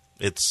is?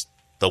 It's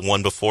the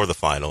one before the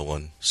final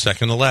one.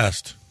 Second to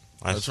last.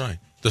 That's right.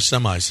 The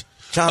semis.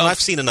 John,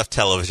 I've seen enough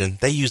television.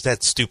 They use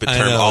that stupid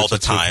term all the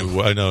time.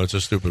 I know. It's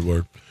a stupid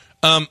word.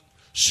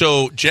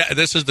 So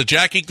this is the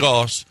Jackie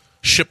Goss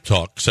Ship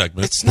Talk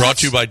segment brought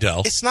to you by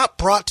Dell. It's not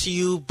brought to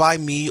you by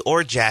me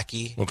or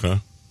Jackie. Okay.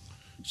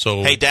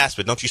 So, hey,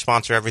 Daspit, don't you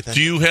sponsor everything?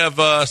 Do you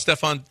have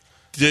Stefan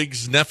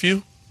Diggs'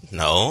 nephew?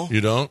 No.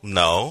 You don't?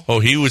 No. Oh,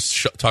 he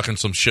was talking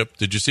some ship.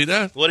 Did you see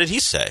that? What did he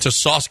say? To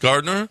Sauce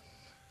Gardner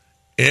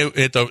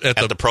at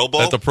the Pro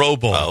Bowl? At the Pro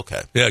Bowl. Oh,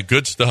 okay. Yeah,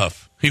 good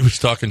stuff. He was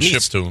talking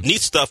ship to him.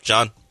 Neat stuff,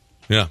 John.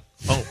 Yeah.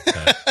 Oh,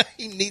 okay.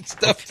 He needs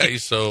stuff. Okay,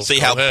 so see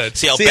go how ahead.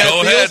 Go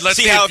ahead. Let's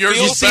see if yours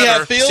is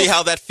better. See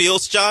how that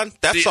feels, John?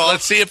 That's all.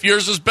 Let's see if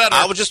yours is better.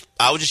 I was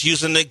just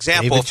using an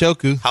example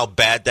of how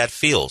bad that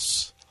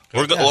feels.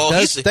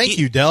 Thank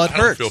you, Dell. It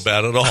hurts. I don't feel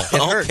bad at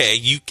all. Okay,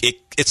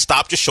 it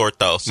stopped you short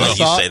though. So you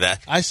say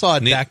that. I saw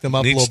it back them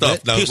up a little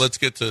bit. Now let's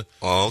get to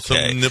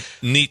some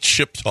neat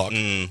ship talk.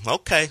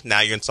 Okay,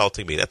 now you're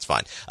insulting me. That's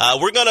fine.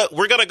 We're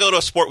gonna go to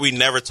a sport we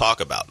never talk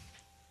about,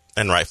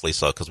 and rightfully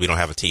so because we don't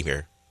have a team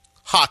here.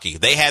 Hockey.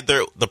 They had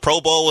the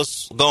Pro Bowl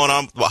was going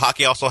on, but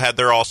hockey also had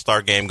their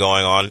All-Star game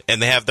going on,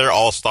 and they have their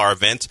All-Star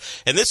event.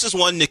 And this is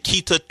one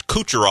Nikita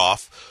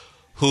Kucherov,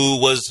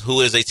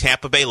 who is a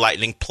Tampa Bay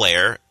Lightning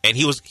player, and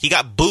he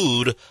got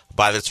booed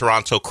by the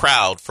Toronto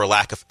crowd for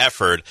lack of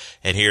effort,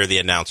 and here are the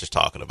announcers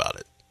talking about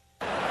it.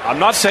 I'm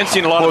not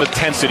sensing a lot of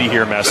intensity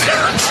here, Messier.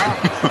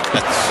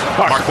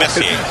 Mark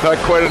Messier. Not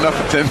quite enough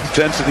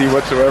intensity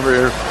whatsoever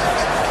here.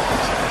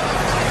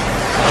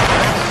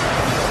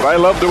 But I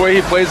love the way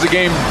he plays the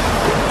game.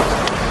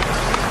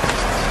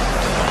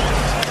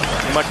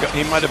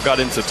 He might have got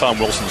into Tom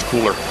Wilson's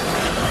cooler.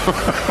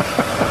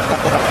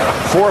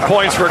 4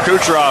 points for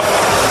Kucherov.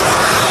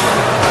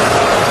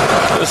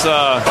 This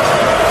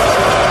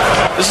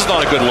is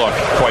not a good look,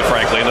 quite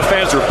frankly, and the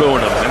fans are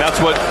booing him. And that's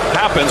what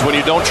happens when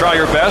you don't try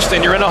your best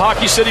and you're in a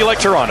hockey city like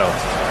Toronto.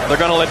 They're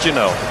going to let you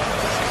know.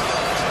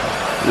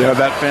 Yeah,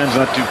 that fan's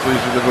not too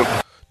pleased with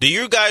it. Do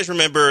you guys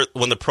remember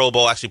when the Pro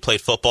Bowl actually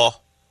played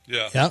football?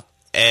 Yeah.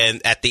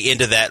 And at the end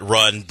of that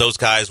run, those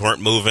guys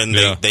weren't moving.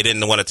 They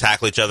didn't want to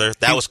tackle each other.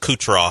 That was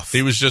Kucherov.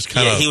 He was just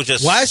kind of. He was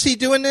just. Why is he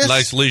doing this?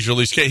 Nice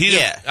leisurely skate.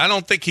 I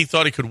don't think he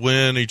thought he could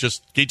win. He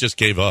just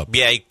gave up.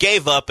 Yeah, he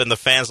gave up, and the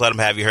fans let him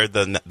have. You heard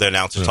the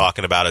announcer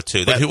talking about it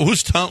too.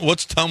 What's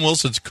Tom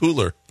Wilson's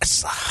cooler?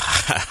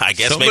 I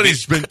guess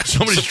somebody's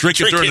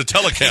drinking during the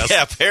telecast.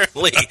 Yeah,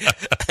 apparently.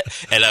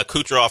 And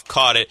Kucherov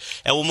caught it,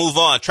 and we'll move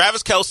on.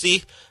 Travis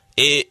Kelce.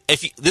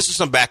 This is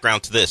some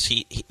background to this.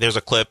 There's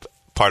a clip.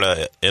 Part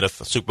of in a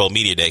Super Bowl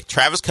media day,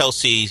 Travis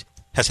Kelce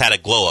has had a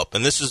glow up,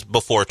 and this is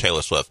before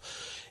Taylor Swift.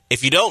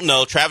 If you don't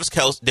know, Travis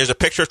Kelce, there's a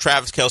picture of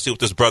Travis Kelce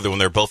with his brother when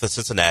they're both in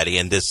Cincinnati,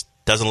 and this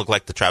doesn't look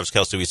like the Travis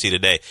Kelce we see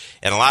today.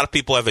 And a lot of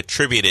people have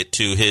attributed it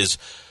to his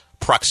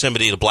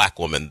proximity to black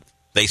women.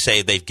 They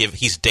say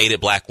he's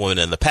dated black women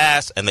in the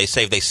past, and they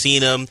say they've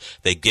seen him,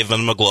 they've given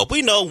him a glow up.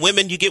 We know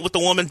women, you get with the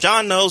woman.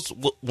 John knows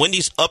when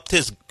he's upped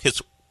his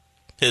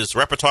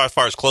repertoire as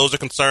far as clothes are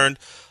concerned.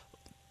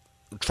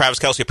 Travis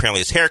Kelce, apparently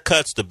his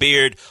haircuts, the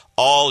beard,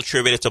 all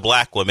attributed to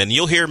black women.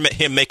 You'll hear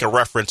him make a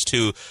reference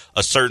to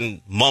a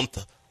certain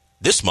month,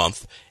 this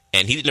month,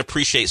 and he didn't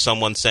appreciate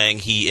someone saying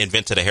he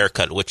invented a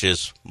haircut, which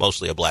is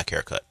mostly a black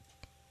haircut.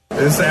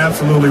 It's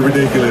absolutely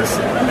ridiculous.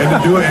 And to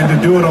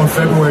do it on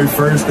February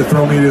 1st, to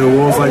throw me to the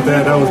wolves like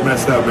that was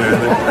messed up, man.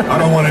 I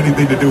don't want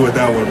anything to do with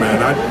that one,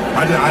 man.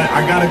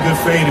 I got a good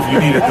fade if you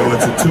need it, though.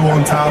 It's a 2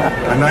 on top,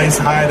 a nice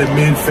high to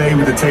mid fade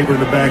with a taper in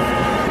the back.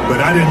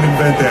 But I didn't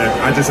invent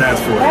that. I just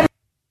asked for it.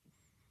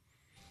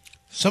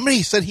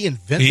 Somebody said he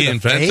invented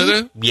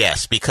it?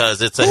 Yes, because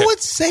Who would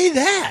say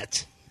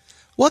that?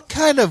 What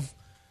kind of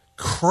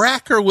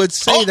cracker would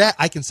say that?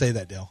 I can say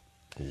that, Dale.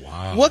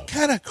 Wow. What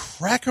kind of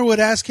cracker would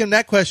ask him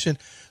that question?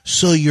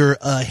 So your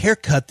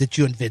haircut that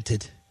you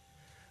invented,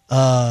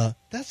 that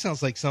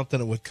sounds like something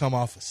that would come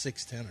off of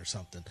 610 or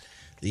something.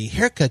 The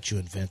haircut you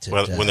invented.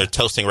 When they're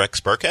toasting Rex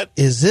Burkhead?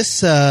 Is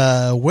this,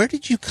 where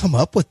did you come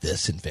up with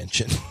this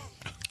invention?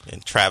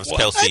 And Travis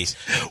Kelce.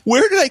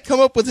 Where did I come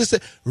up with this?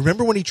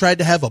 Remember when he tried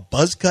to have a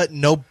buzz cut,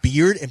 no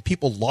beard, and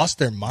people lost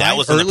their mind? That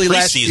was early in the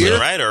last preseason, year?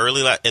 right? Or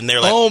early and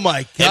they're like, oh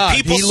my God,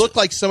 he looked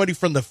like somebody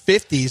from the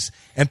 50s,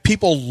 and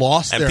people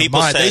lost their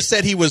mind. They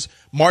said he was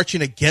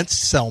marching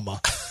against Selma.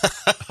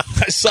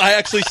 I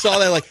actually saw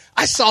that. Like,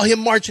 I saw him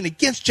marching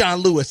against John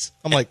Lewis.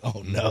 I'm like,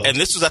 oh no. And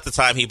this was at the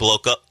time he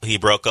broke up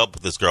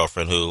with his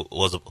girlfriend,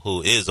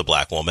 who is a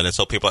black woman, and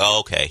so people are,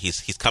 okay,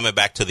 he's coming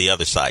back to the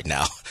other side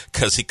now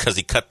because he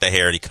cut the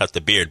hair and he cut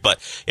the beard. But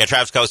yeah,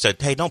 Travis Kelce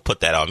said, hey, don't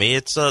put that on me.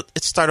 It's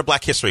start of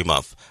Black History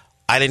Month.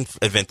 I didn't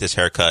invent this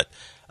haircut.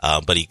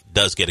 But he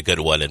does get a good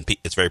one, and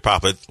it's very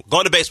popular.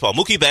 Going to baseball,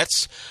 Mookie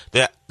Betts.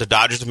 The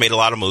Dodgers have made a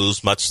lot of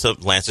moves, much to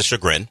Lance's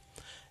chagrin.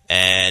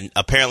 And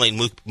apparently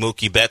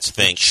Mookie Betts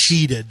thinks...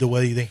 cheated the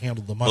way they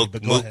handled the money,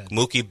 but go ahead.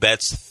 Mookie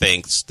Betts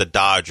thinks the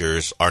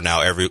Dodgers are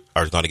now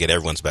going to get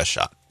everyone's best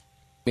shot.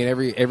 I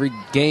mean, every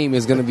game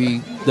is going to be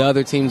the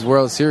other team's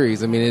World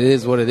Series. I mean, it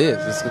is what it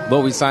is. It's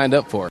what we signed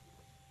up for.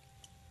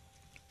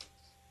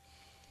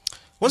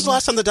 When's the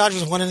last time the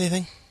Dodgers won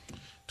anything?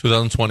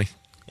 2020.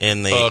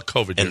 In the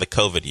COVID year. In the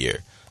COVID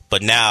year.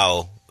 But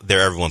now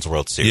they're everyone's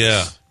World Series.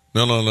 Yeah.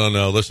 No.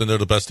 Listen, they're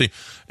the best team.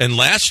 And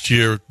last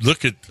year,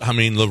 look at,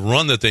 the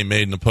run that they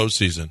made in the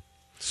postseason.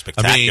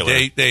 Spectacular.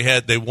 I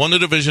mean, they won the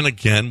division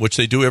again, which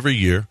they do every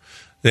year.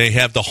 They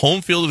have the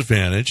home field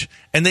advantage,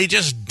 and they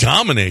just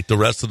dominate the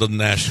rest of the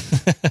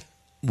national.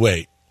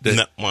 Wait.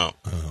 No.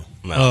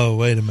 Oh,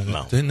 wait a minute.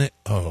 No. Didn't they?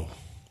 Oh.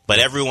 But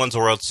everyone's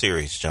World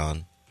Series,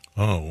 John.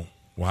 Oh,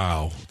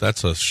 wow.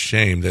 That's a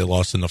shame. They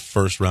lost in the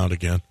first round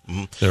again.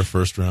 Mm-hmm. Their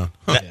first round.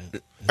 Huh.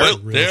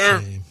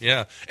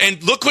 Yeah.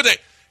 And look what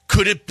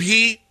could it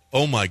be?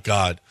 Oh, my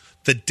God.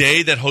 The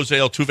day that Jose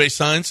Altuve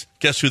signs,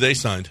 guess who they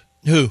signed?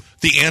 Who?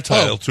 The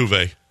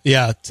anti-Altuve.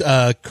 Yeah,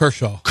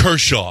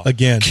 Kershaw.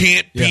 Again.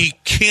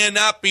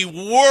 Cannot be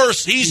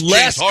worse. He's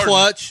less James Harden.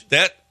 Clutch.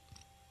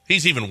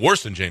 He's even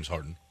worse than James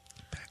Harden.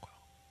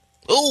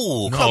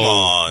 Oh, come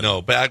on.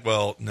 No,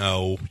 Bagwell,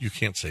 no. You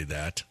can't say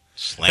that.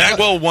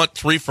 Bagwell went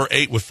 3 for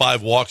 8 with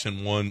 5 walks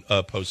in one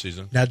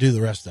postseason. Now do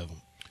the rest of them.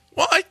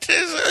 What?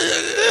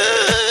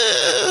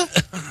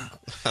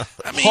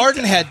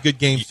 Harden had good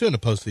games, too, in the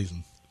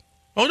postseason.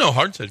 Oh, no,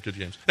 Harden's had good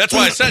games. That's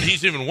why I said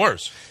he's even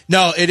worse.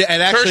 No, it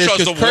actually is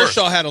because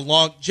Kershaw worst. had a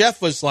long.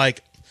 Jeff was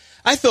like,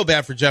 I feel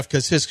bad for Jeff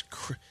because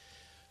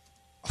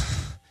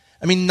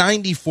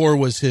 94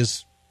 was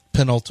his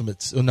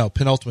penultimate. No,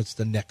 penultimate's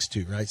the next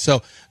two, right?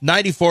 So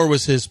 94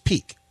 was his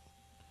peak.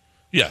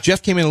 Yeah.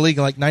 Jeff came in the league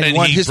in like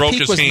 91. And he broke peak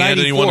his was hand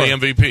 94. and he won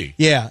the MVP.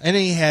 Yeah, and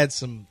then he had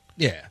some.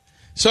 Yeah.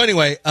 So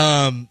anyway,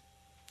 yeah,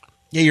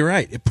 you're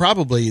right. It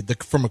probably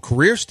from a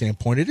career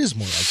standpoint, it is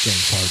more like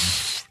James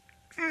Harden.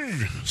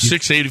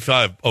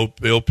 685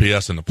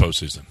 OPS in the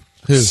postseason.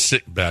 Who?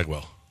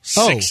 Bagwell.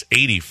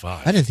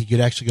 685. I didn't think you'd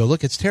actually go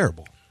look. It's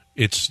terrible.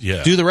 It's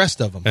yeah. Do the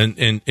rest of them.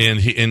 And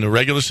he, in the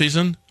regular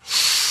season,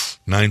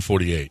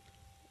 948.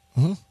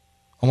 Mm-hmm.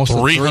 Almost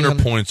 300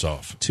 points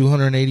off.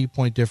 280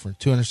 point difference.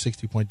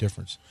 260 point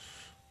difference.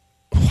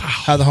 Wow.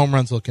 How are the home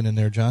runs looking in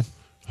there, John?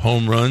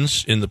 Home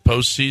runs in the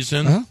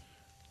postseason,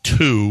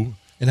 2.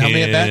 And how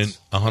many at bats?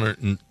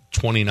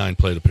 129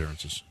 plate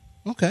appearances.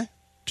 Okay.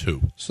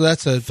 2. So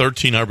that's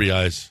 13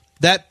 RBIs.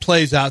 That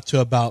plays out to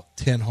about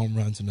 10 home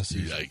runs in a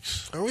season.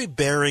 Yikes. Are we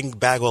burying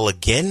Bagwell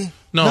again?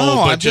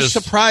 No, I'm just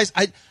surprised.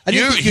 I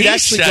didn't think you'd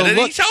actually go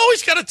look. He's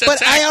always got to attack.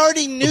 But I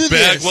already knew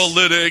this. Bagwell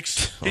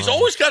Lytics. He's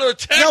always got to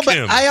attack him. No, but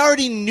I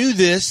already knew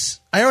this.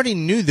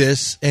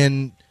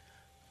 And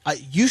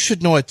you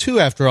should know it too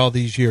after all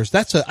these years.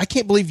 I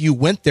can't believe you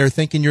went there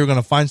thinking you were going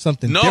to find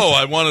something different.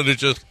 I wanted to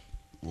just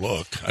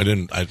look. I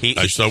didn't. I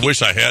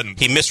wish I hadn't.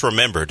 He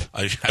misremembered.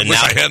 I wish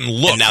I hadn't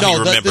looked. And now he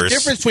remembers. The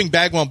difference between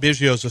Bagwell and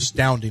Biggio is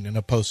astounding in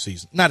a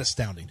postseason. Not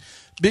astounding.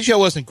 Biggio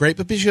wasn't great,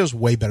 but Biggio's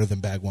way better than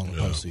Bagwell in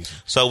the postseason.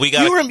 So we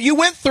got. You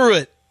went through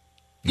it.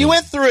 You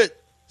went through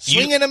it.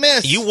 Swing and a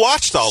miss. You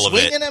watched all of it.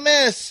 Swing and a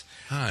miss.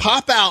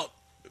 Pop out.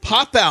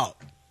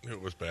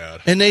 It was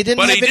bad. And they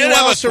didn't have anyone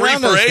else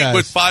around those guys. But he did have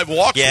a 3 for 8 with 5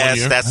 walks. Yes, one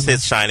year. that's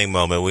his shining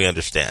moment. We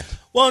understand.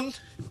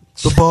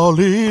 The ball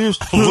is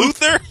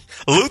Luther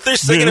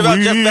singing about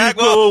Jeff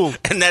Bagwell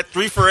and that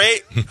 3 for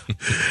 8.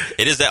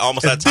 It is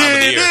almost that time of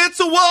the year. It's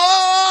a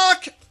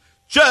walk.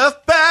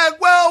 Jeff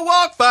Bagwell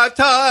walked 5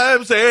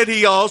 times, and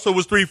he also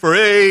was 3 for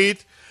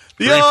 8.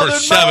 3 for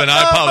 7.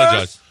 I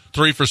apologize.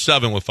 3 for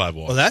 7 with 5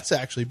 walks. Well, that's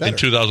actually better. In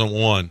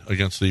 2001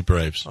 against the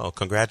Braves. Oh,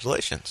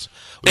 congratulations.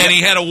 And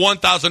he had a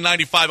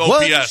 1,095 OPS.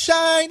 One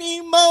shiny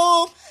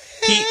moment.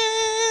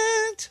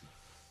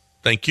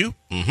 Thank you.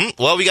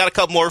 Mm-hmm. Well, we got a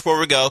couple more before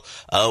we go.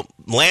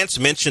 Lance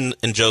mentioned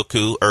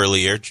Njoku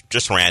earlier,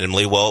 just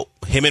randomly. Well,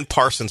 him and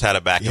Parsons had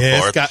a back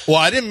and forth.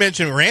 I didn't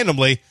mention it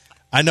randomly.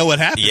 I know what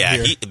happened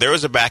here. There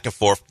was a back and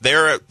forth.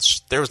 There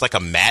was like a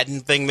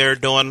Madden thing they were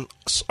doing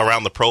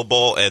around the Pro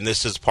Bowl, and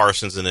this is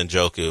Parsons and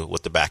Njoku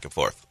with the back and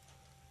forth.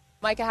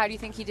 Micah, how do you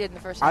think he did in the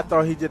first half? I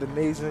thought he did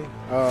amazing.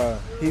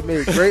 He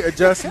made great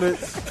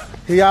adjustments.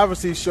 He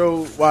obviously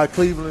showed why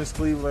Cleveland's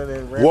Cleveland.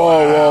 And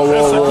Whoa.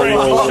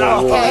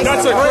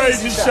 That's a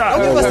crazy shot.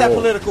 Don't give us that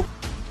political.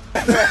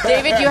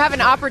 David, you have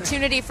an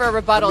opportunity for a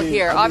rebuttal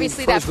here.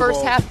 Obviously, that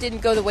first half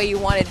didn't go the way you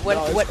wanted.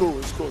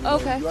 It's cool.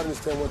 Okay. You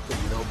understand one thing,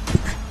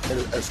 and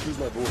excuse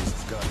my voice,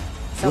 it's gone.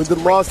 When the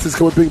losses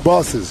come with big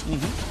bosses.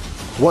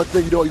 One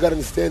thing you got to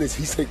understand is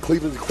he said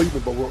Cleveland's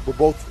Cleveland, but we're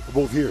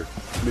both here.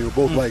 I mean, we're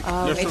both playing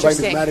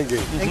this Madden game.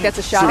 I think that's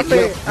a shot. So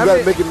you got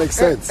to make it make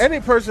sense. Any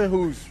person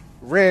who's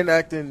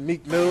reenacting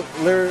Meek Mill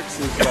lyrics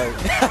is like,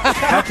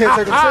 I can't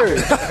take him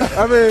serious.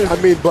 I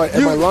mean, but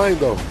am I lying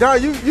though? Nah,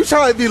 you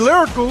try to be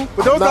lyrical,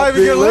 but those not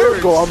even get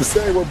lyrical. I'm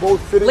saying we're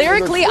both fitting.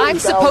 Lyrically, I'm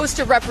supposed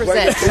to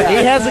represent. He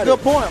has a good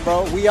point,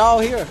 bro. We all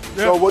here.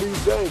 So what are you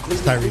saying?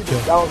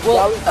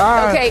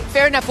 Okay,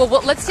 fair enough. Well,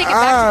 let's take it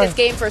back to this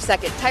game for a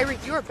second.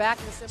 Tyreek, you are back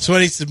in the Super Bowl. So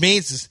what he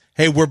means is,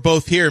 hey, we're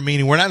both here,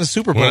 meaning we're not in the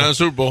Super Bowl. We're not in the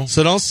Super Bowl.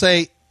 So don't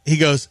say, he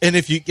goes, and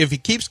if he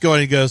keeps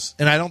going, he goes,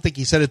 and I don't think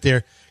he said it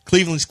there,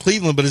 Cleveland's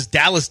Cleveland, but is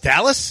Dallas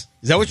Dallas?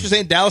 Is that what you're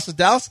saying? Dallas is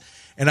Dallas?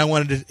 And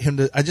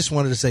I just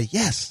wanted to say,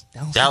 yes,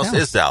 Dallas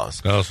is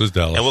Dallas. Dallas is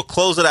Dallas. And we'll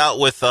close it out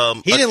with...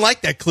 he didn't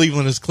like that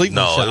Cleveland is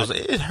Cleveland shot. No,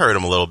 it hurt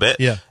him a little bit.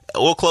 Yeah.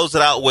 We'll close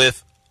it out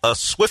with a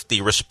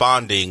Swiftie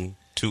responding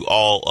to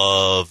all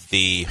of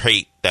the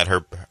hate that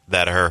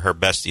her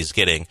bestie's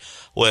getting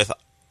with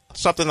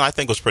something I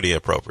think was pretty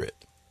appropriate.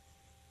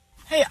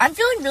 Hey, I'm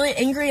feeling really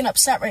angry and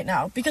upset right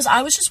now because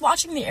I was just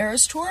watching the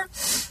Eras Tour.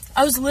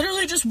 I was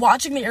literally just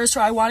watching the Eras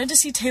Tour. I wanted to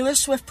see Taylor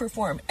Swift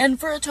perform. And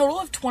for a total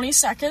of 20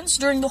 seconds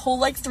during the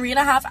whole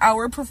 3.5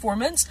 hour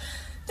performance,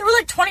 there were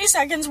 20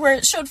 seconds where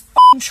it showed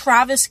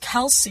Travis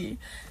Kelce.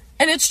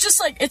 And it's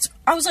just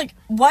I was like,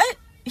 what?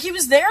 He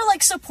was there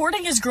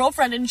supporting his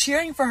girlfriend and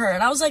cheering for her.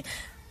 And I was like,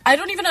 I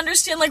don't even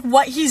understand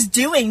what he's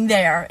doing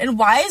there. And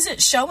why is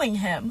it showing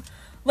him?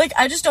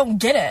 I just don't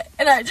get it.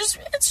 And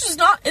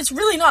it's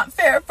really not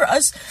fair for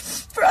us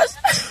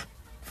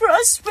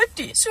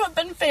Swifties who have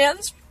been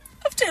fans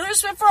of Taylor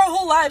Swift for our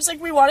whole lives.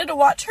 We wanted to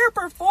watch her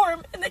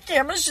perform, and the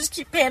cameras just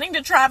keep panning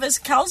to Travis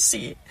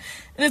Kelce.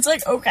 And it's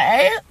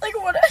okay?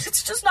 What?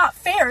 It's just not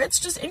fair. It's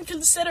just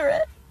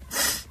inconsiderate.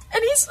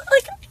 And he's,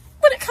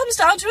 when it comes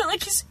down to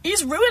it,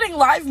 he's ruining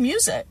live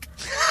music.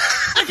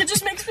 It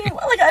just makes me,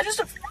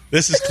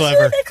 This is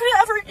clever. They could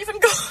ever even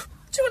go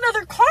to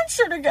another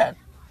concert again.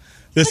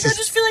 I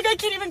just feel like I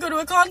can't even go to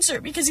a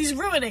concert because he's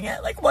ruining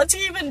it. Like, what's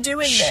he even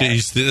doing there?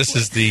 It's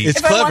If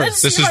clever. I wanted to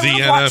see This him, is I the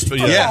would've watched NFL.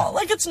 football. Yeah.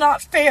 Like, it's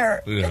not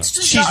fair. Yeah. It's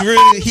just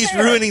He's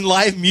fair. ruining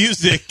live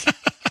music.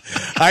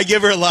 I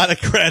give her a lot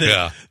of credit.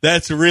 Yeah.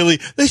 That's really,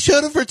 they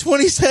showed him for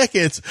 20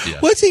 seconds. Yeah.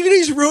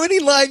 He's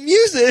ruining live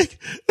music.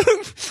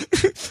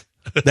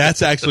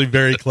 That's actually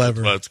very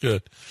clever. That's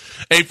good.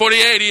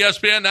 848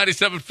 ESPN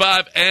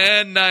 97.5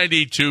 and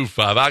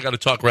 92.5. I got to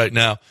talk right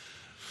now.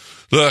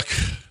 Look,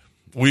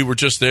 we were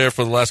just there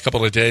for the last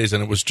couple of days,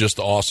 and it was just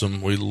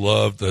awesome. We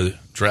loved the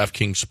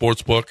DraftKings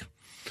Sportsbook.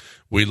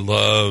 We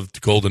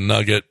loved Golden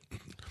Nugget.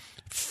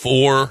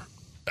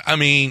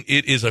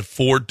 It is a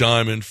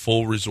 4-diamond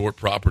full resort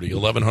property.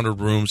 1,100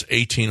 rooms,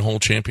 18-hole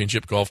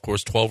championship golf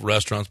course, 12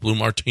 restaurants, Blue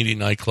Martini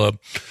nightclub.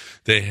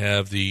 They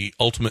have the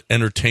ultimate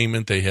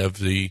entertainment. They have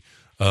the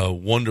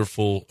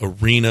wonderful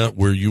arena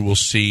where you will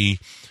see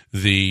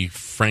the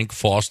Frank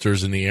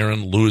Fosters and the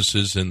Aaron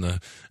Lewises and the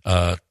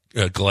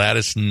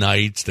Gladys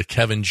Knights, the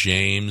Kevin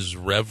James,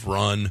 Rev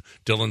Run,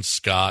 Dylan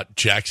Scott,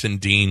 Jackson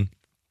Dean.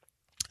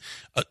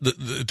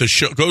 The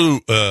show, go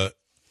to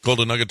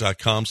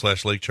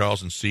GoldenNugget.com/Lake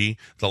Charles and see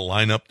the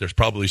lineup. There's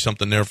probably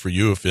something there for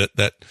you if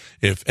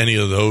any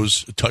of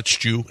those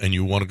touched you and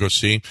you want to go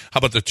see. How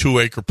about the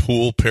 2-acre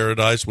pool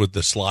paradise with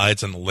the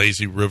slides and the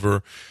lazy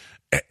river?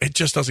 It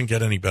just doesn't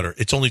get any better.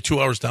 It's only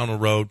 2 hours down the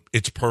road.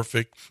 It's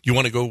perfect. You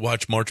want to go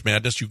watch March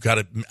Madness? You got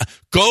to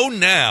go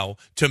now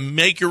to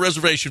make your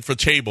reservation for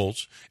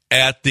tables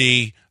at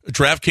the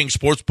DraftKings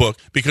Sportsbook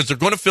because they're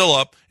going to fill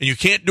up and you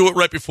can't do it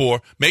right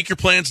before. Make your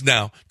plans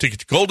now to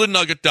get to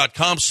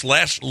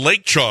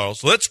GoldenNugget.com/Lake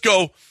Charles. Let's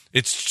go.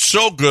 It's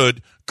so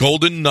good.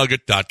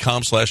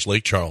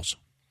 GoldenNugget.com/Lake Charles.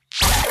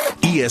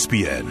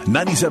 ESPN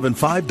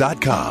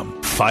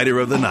 97.5.com. Fighter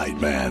of the Night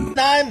Man.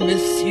 I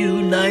miss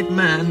you, Night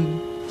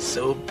Man,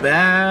 so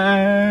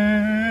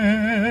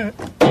bad.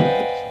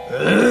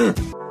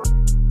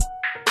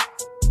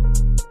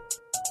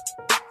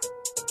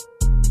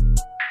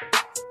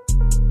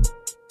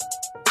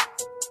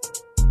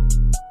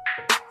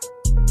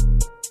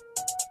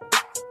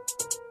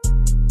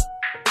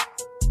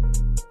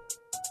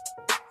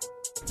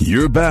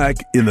 You're back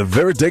in the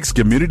Veritex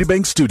Community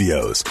Bank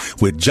Studios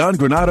with John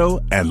Granado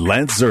and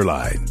Lance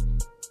Zerline.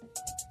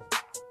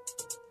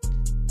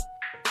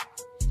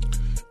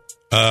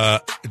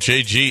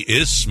 JG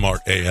is smart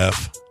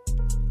AF.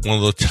 One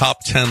of the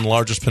top 10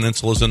 largest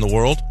peninsulas in the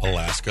world,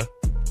 Alaska.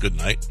 Good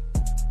night.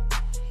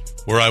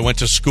 Where I went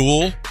to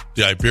school,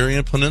 the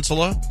Iberian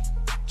Peninsula,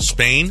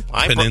 Spain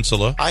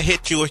Peninsula. I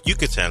hit you with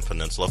Yucatan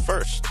Peninsula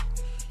first.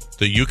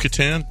 The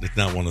Yucatan is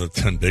not one of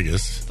the 10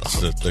 biggest.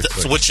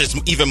 Which is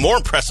even more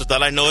impressive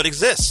that I know it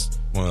exists.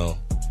 Well,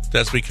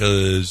 that's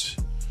because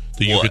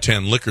the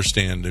Yucatan liquor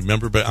stand.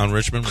 Remember on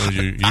Richmond when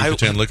the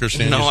Yucatan liquor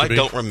stand No, used to I be?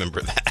 don't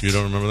remember that. You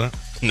don't remember that?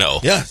 No.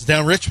 Yeah, it's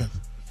down Richmond.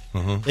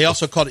 Uh-huh. They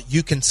also called it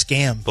You Can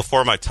Scam.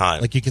 Before my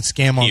time. Like you can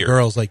scam on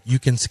girls. Like You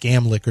Can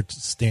Scam liquor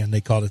stand.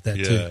 They called it that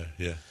too.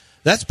 Yeah.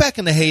 That's back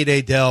in the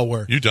heyday, Dell,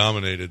 where you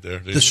dominated there.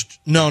 Didn't you?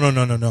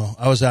 No.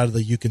 I was out of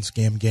the You Can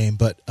Scam game,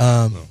 but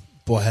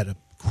boy, I had a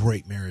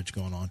great marriage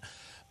going on.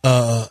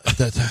 By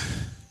the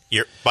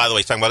way,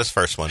 he's talking about his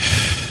first one.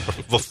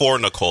 Before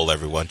Nicole,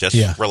 everyone. Just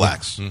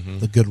relax. Yeah. Mm-hmm.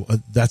 The good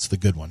one. That's the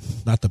good one,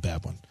 not the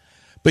bad one.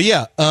 But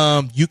yeah,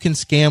 You Can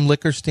Scam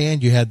liquor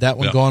stand. You had that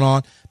one going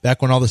on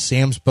back when all the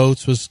Sam's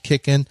boats was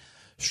kicking.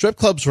 Strip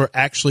clubs were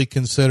actually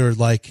considered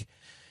like,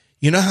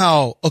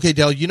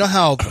 Dale, you know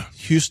how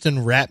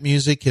Houston rap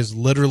music has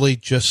literally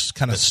just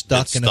kind of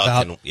stuck in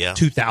about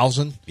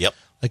 2000? Yep.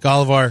 Like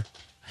all of our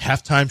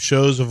halftime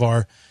shows of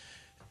our,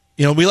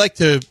 we like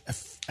to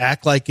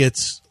act like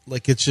it's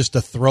just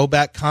a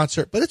throwback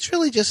concert, but it's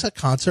really just a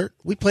concert.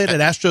 We played at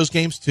Astros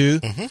games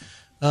too. Mm-hmm.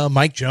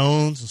 Mike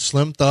Jones and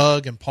Slim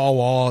Thug and Paul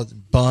Wall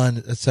and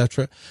Bun,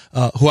 etc.,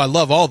 who I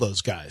love all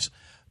those guys.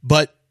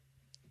 But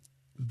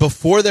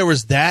before there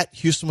was that,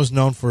 Houston was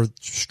known for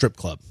strip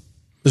club.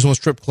 This one was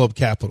strip club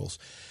capitals.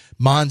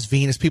 Mons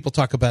Venus, people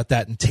talk about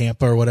that in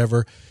Tampa or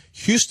whatever.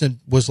 Houston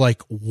was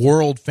like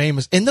world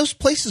famous, and those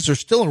places are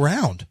still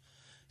around.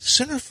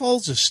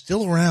 Centerfolds is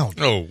still around.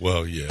 Oh,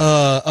 well, yeah.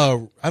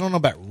 I don't know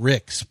about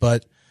Rick's,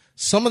 but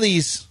some of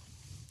these.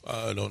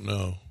 I don't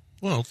know.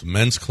 Well, the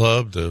men's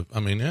club,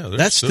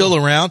 that's still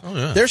around. Oh,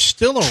 yeah. They're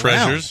still around.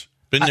 Treasures,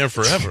 been there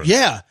forever.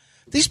 Yeah.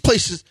 These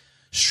places,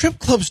 strip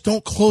clubs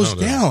don't close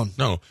down.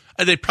 No.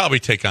 They probably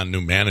take on new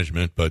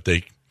management, but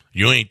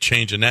you ain't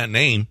changing that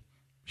name.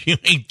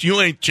 You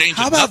ain't changing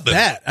How about nothing.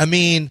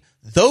 that?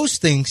 Those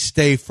things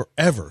stay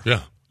forever.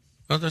 Yeah.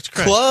 Oh, that's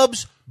great.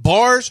 Clubs,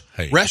 bars,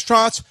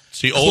 restaurants,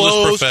 it's the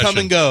oldest profession. Come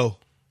and go.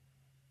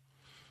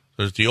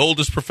 There's the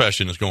oldest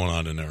profession is going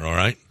on in there, all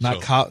right?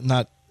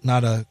 Not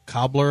a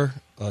cobbler,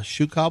 a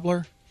shoe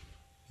cobbler?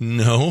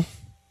 No.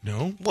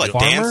 What,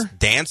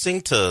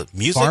 dancing to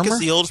music is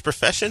the oldest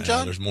profession,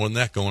 John? There's more than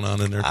that going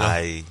on in there,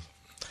 John.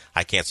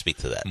 I can't speak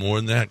to that. More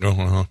than that going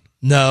on.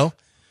 No.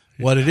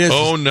 What it is.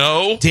 Oh,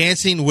 no.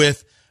 Dancing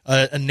with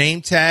a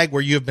name tag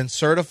where you have been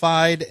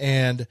certified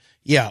and,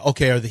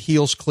 are the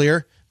heels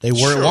clear? They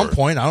were at one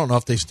point. I don't know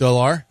if they still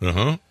are.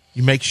 Uh-huh.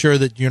 You make sure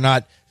that you're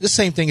not the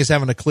same thing as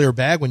having a clear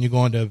bag when you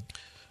go into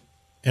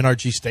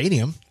NRG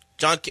Stadium.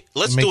 John,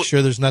 let's make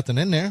sure there's nothing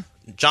in there.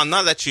 John,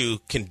 not that you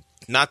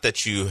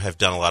have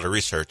done a lot of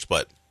research,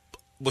 but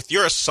with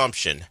your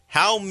assumption,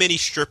 how many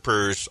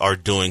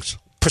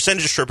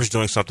percentage of strippers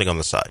doing something on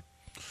the side?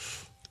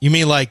 You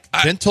mean like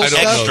dental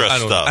stuff? Extra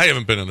stuff. I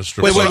haven't been in a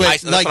strip. Wait.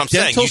 That's Like what I'm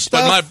dental saying.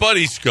 stuff? But my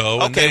buddies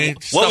go. Okay.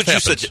 What would you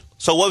say?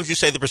 So what would you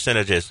say the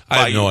percentage is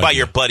by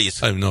your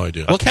buddies? I have no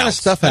idea. What kind of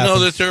stuff happens? I know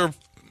that they're.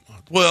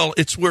 Well,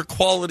 it's where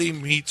quality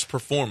meets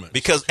performance.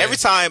 Because every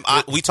time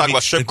we talk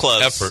about strip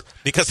clubs,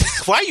 because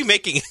why are you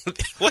making?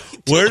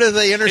 Where do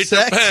they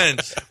intersect? It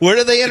depends. Where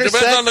do they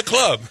intersect? It depends on the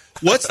club.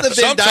 What's the Venn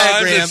sometimes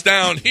diagram? It's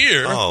down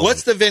here. Oh.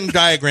 What's the Venn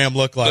diagram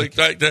look like?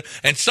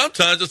 And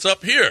sometimes it's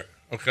up here.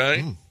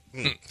 Okay.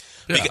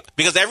 Yeah.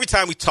 Because every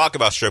time we talk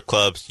about strip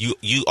clubs,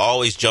 you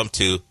always jump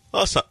to,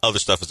 some other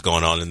stuff is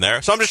going on in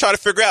there. So I'm just trying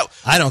to figure out.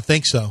 I don't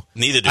think so.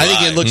 Neither do I. I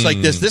think it looks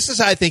like this. This is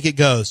how I think it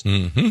goes.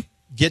 Mm-hmm.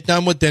 Get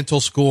done with dental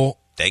school.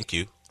 Thank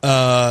you.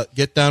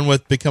 Get done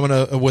with becoming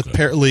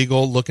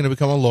paralegal, looking to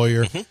become a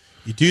lawyer. Mm-hmm.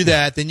 You do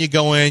that, then you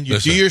go in, you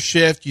do your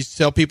shift, you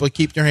tell people to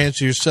keep their hands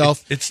to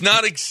yourself. It's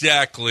not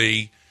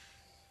exactly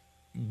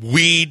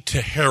weed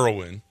to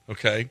heroin,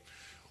 okay?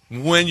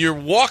 When you're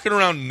walking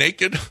around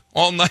naked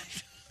all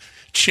night,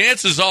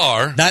 chances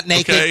are... Not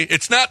naked. Okay,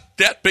 it's not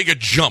that big a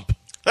jump.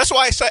 That's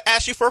why I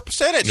asked you for a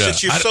percentage,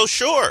 since you're so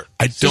sure.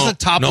 This isn't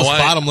topless,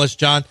 bottomless,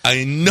 John.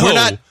 I know. We're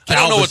not I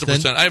don't know what the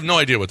percent. I have no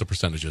idea what the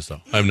percentage is,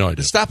 though. I have no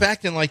idea. Stop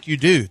acting like you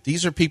do.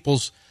 These are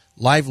people's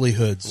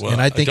livelihoods, well, and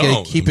I think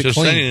they keep it clean.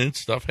 Saying,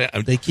 stuff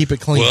they keep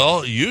it clean.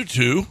 Well, you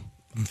two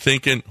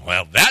thinking,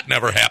 well, that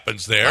never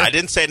happens there. I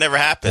didn't say it never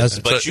happens,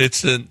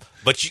 it's a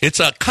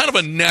kind of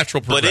a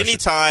natural progression. But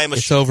anytime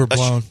it's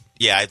overblown.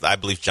 I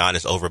believe John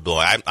is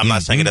overblown. I'm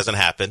not saying it doesn't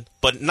happen,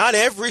 but not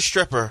every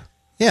stripper.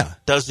 Yeah,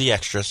 does the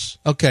extras.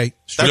 Okay,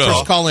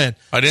 strippers call in.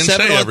 I didn't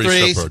say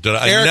every stripper. Did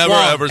I? I never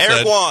ever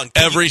said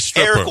every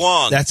stripper. Eric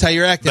Wong. That's how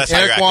you're acting. That's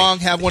Eric Wong,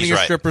 have one of your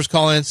strippers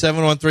call in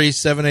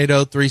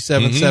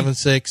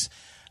 713-780-3776.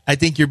 I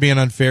think you're being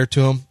unfair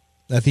to him.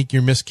 I think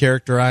you're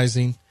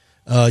mischaracterizing.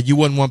 You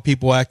wouldn't want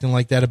people acting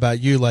like that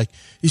about you. Like,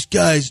 this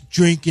guy's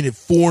drinking at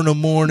 4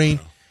 a.m. No.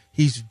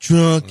 He's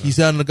drunk. He's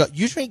out on the go.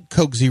 You drink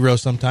Coke Zero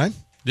sometime.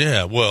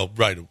 Yeah, well,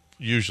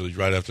 usually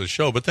right after the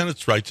show, but then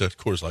it's right to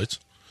Coors Lights.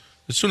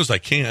 As soon as I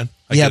can.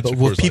 But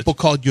when people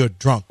called you a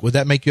drunk, would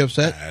that make you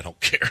upset? I don't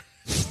care.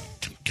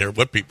 Don't care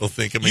what people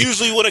think of me.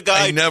 Usually when a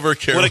guy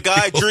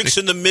drinks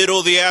in the middle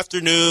of the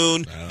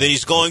afternoon, then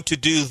he's going to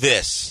do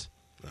this.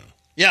 No.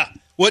 Yeah.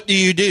 What do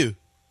you do?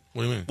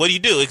 What do you mean? What do you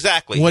do?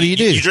 Exactly. What do you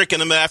do? You drink in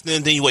the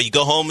afternoon, then you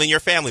go home, then you're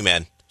a family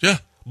man. Yeah.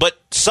 But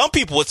some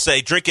people would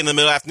say drinking in the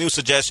middle of the afternoon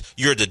suggests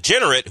you're a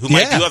degenerate who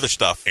might do other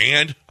stuff.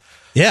 And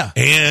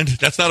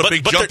that's not a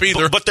big jump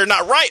either. But they're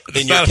not right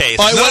in your case.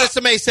 What if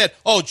somebody said,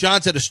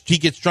 John said he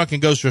gets drunk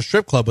and goes to a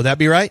strip club? Would that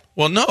be right?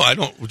 Well, no, I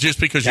don't. Just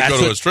because you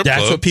go to a strip club.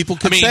 That's what people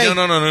could say.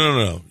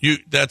 No.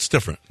 That's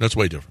different. That's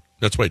way different.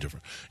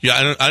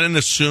 Yeah, I didn't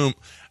assume.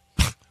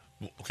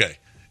 Okay.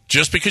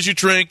 Just because you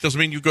drink doesn't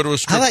mean you go to a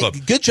strip club.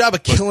 Good job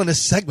of killing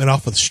this segment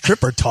off with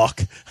stripper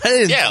talk.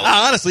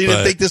 I honestly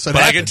didn't think this would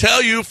happen. But I can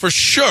tell you for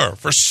sure,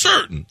 for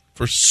certain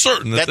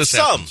that this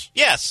happens.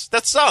 Yes,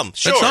 that's some.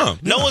 Sure.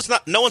 That's some.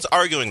 No one's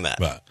arguing that.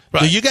 Right.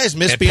 Do you guys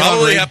miss being on radio? It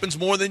probably happens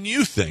more than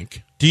you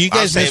think. Do you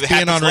guys miss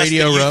being on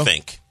Radio Row?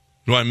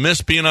 Do I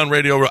miss being on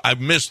Radio Row? I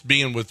missed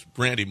being with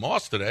Randy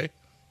Moss today.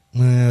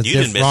 You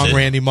didn't miss it.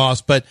 Randy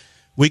Moss, but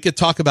we could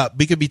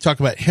be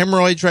talking about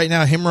hemorrhoids right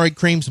now, hemorrhoid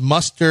creams,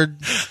 mustard.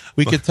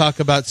 We could talk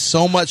about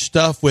so much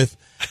stuff with,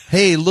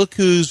 hey, look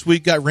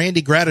we've got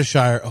Randy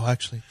Gradishire. Oh,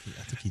 actually,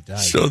 I think he died.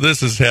 So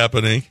this is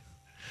happening.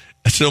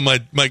 So my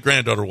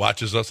granddaughter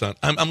watches us on.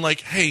 I'm like,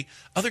 hey,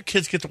 other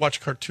kids get to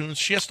watch cartoons.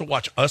 She has to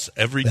watch us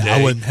every day.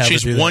 I wouldn't have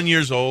She's 1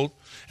 year old.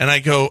 And I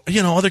go,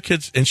 other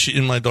kids, and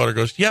my daughter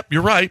goes, yep,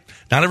 you're right.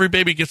 Not every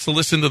baby gets to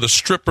listen to the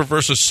stripper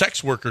versus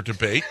sex worker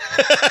debate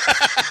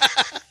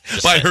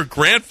by her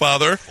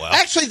grandfather. Wow.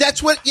 Actually,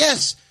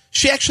 yes.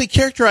 She actually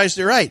characterized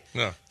it right.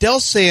 Yeah.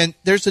 Dell's saying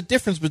there's a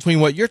difference between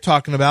what you're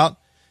talking about.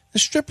 The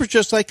stripper's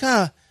just like,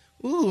 I'm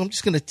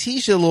just going to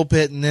tease you a little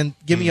bit and then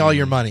give me all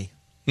your money.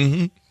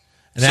 Mm-hmm.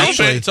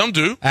 And some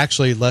do.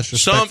 Actually, less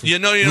respect.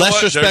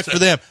 Less respect for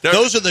them.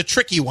 Those are the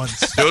tricky ones.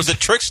 Those are the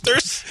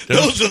tricksters.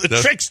 Those are the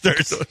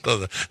tricksters.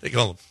 They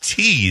call them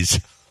tease.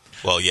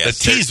 Well,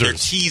 yes, they're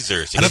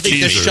teasers. I don't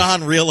think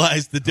Deshaun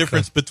realized the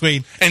difference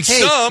between. And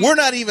we're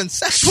not even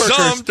sex workers.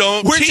 Some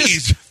don't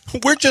tease.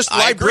 We're just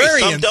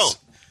librarians. Some don't.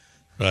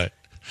 Right.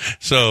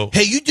 So,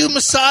 hey, you do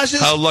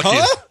massages? How lucky?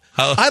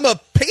 Huh? I'm a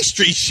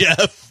pastry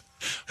chef.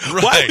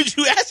 Right. Why would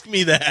you ask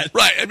me that?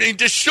 Right. I mean,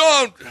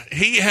 Deshaun,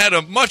 he had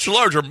a much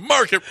larger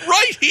market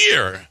right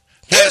here.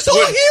 That's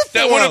all here for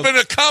that would have been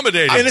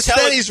accommodated. And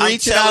instead, he's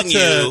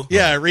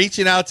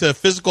reaching out to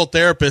physical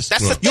therapists.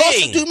 That's the thing. You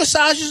also do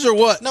massages or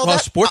what? No,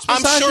 sports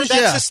massages. I'm sure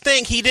that's his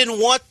thing. He didn't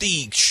want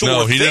the short thing.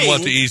 No, he didn't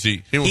want the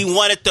easy. He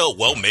wanted the,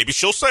 well, maybe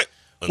she'll say.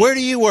 Where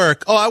do you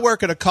work? Oh, I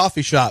work at a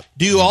coffee shop.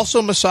 Do you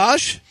also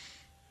massage?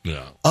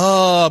 No.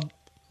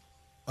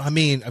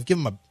 I've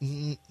given my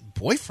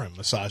boyfriend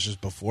massages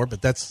before,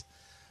 but that's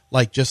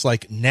just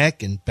like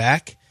neck and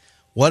back.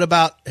 What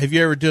about, have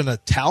you ever done a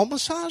towel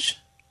massage?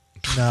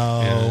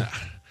 No.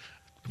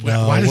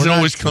 Yeah. Why does it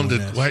always come to,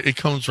 why it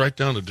comes right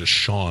down to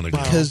Deshaun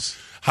again? Because.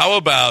 How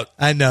about.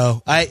 I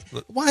know.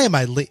 Why am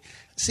I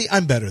See,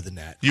 I'm better than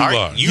that. You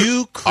are.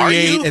 You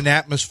create an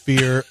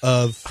atmosphere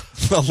of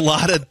a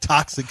lot of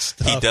toxic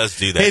stuff. He does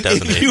do that,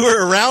 doesn't he? If you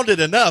are around it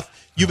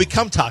enough, you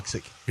become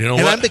toxic. You know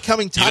and what? I'm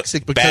becoming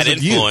toxic because bad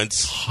of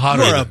influence. You.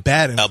 You are a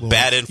bad influence. A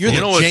bad influence. You're the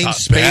You know what's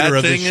James a bad Spader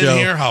of the thing show. in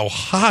here? How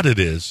hot it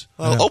is.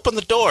 Well, open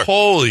the door.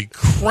 Holy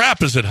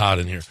crap, is it hot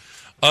in here.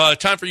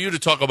 Time for you to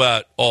talk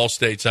about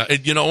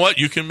Allstate. You know what?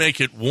 You can make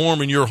it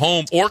warm in your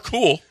home or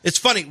cool. It's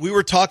funny. We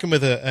were talking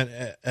with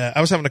I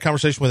was having a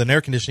conversation with an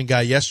air conditioning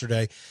guy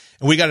yesterday,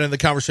 and we got into the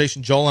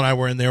conversation. Joel and I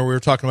were in there. We were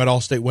talking about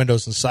Allstate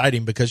windows and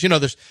siding because,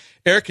 there's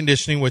air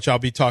conditioning, which I'll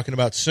be talking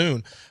about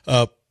soon,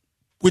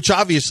 which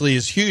obviously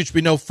is huge.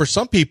 We know for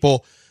some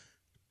people,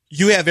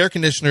 you have air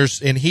conditioners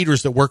and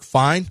heaters that work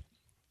fine.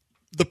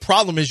 The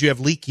problem is you have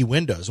leaky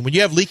windows. And when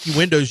you have leaky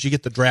windows, you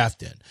get the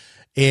draft in.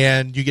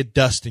 And you get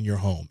dust in your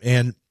home.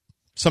 And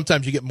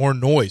sometimes you get more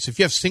noise. If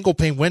you have single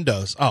pane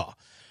windows,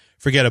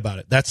 forget about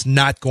it. That's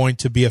not going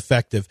to be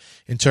effective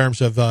in terms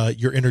of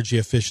your energy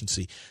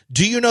efficiency.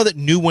 Do you know that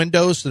new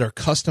windows that are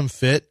custom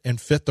fit and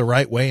fit the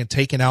right way and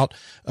taken out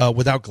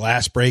without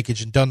glass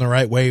breakage and done the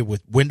right way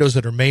with windows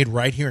that are made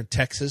right here in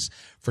Texas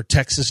for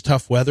Texas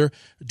tough weather,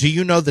 do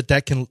you know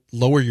that can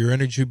lower your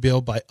energy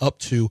bill by up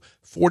to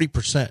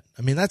 40%?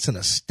 I mean, that's an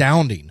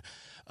astounding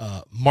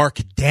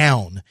mark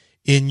down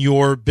in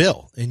your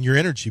bill, in your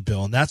energy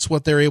bill, and that's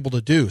what they're able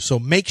to do. So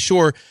make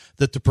sure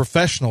that the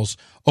professionals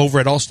over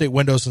at Allstate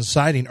Windows and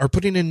Siding are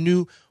putting in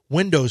new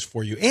windows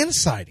for you and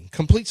siding,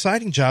 complete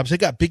siding jobs. They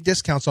got big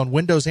discounts on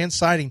windows and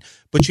siding,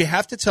 but you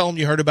have to tell them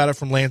you heard about it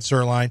from Lance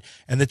Zerline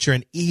and that you're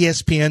an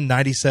ESPN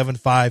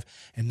 97.5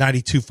 and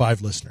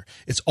 92.5 listener.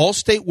 It's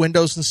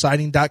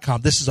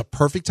AllstateWindowsandSiding.com. This is a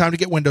perfect time to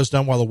get windows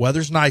done while the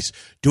weather's nice.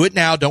 Do it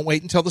now. Don't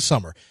wait until the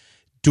summer.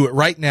 Do it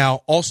right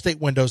now.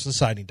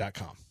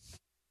 AllstateWindowsandSiding.com.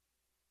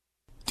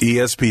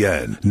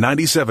 ESPN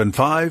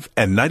 97.5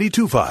 and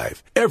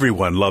 92.5.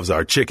 Everyone loves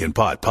our chicken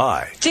pot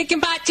pie. Chicken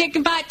pot,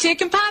 chicken pot,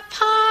 chicken pot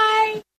pie.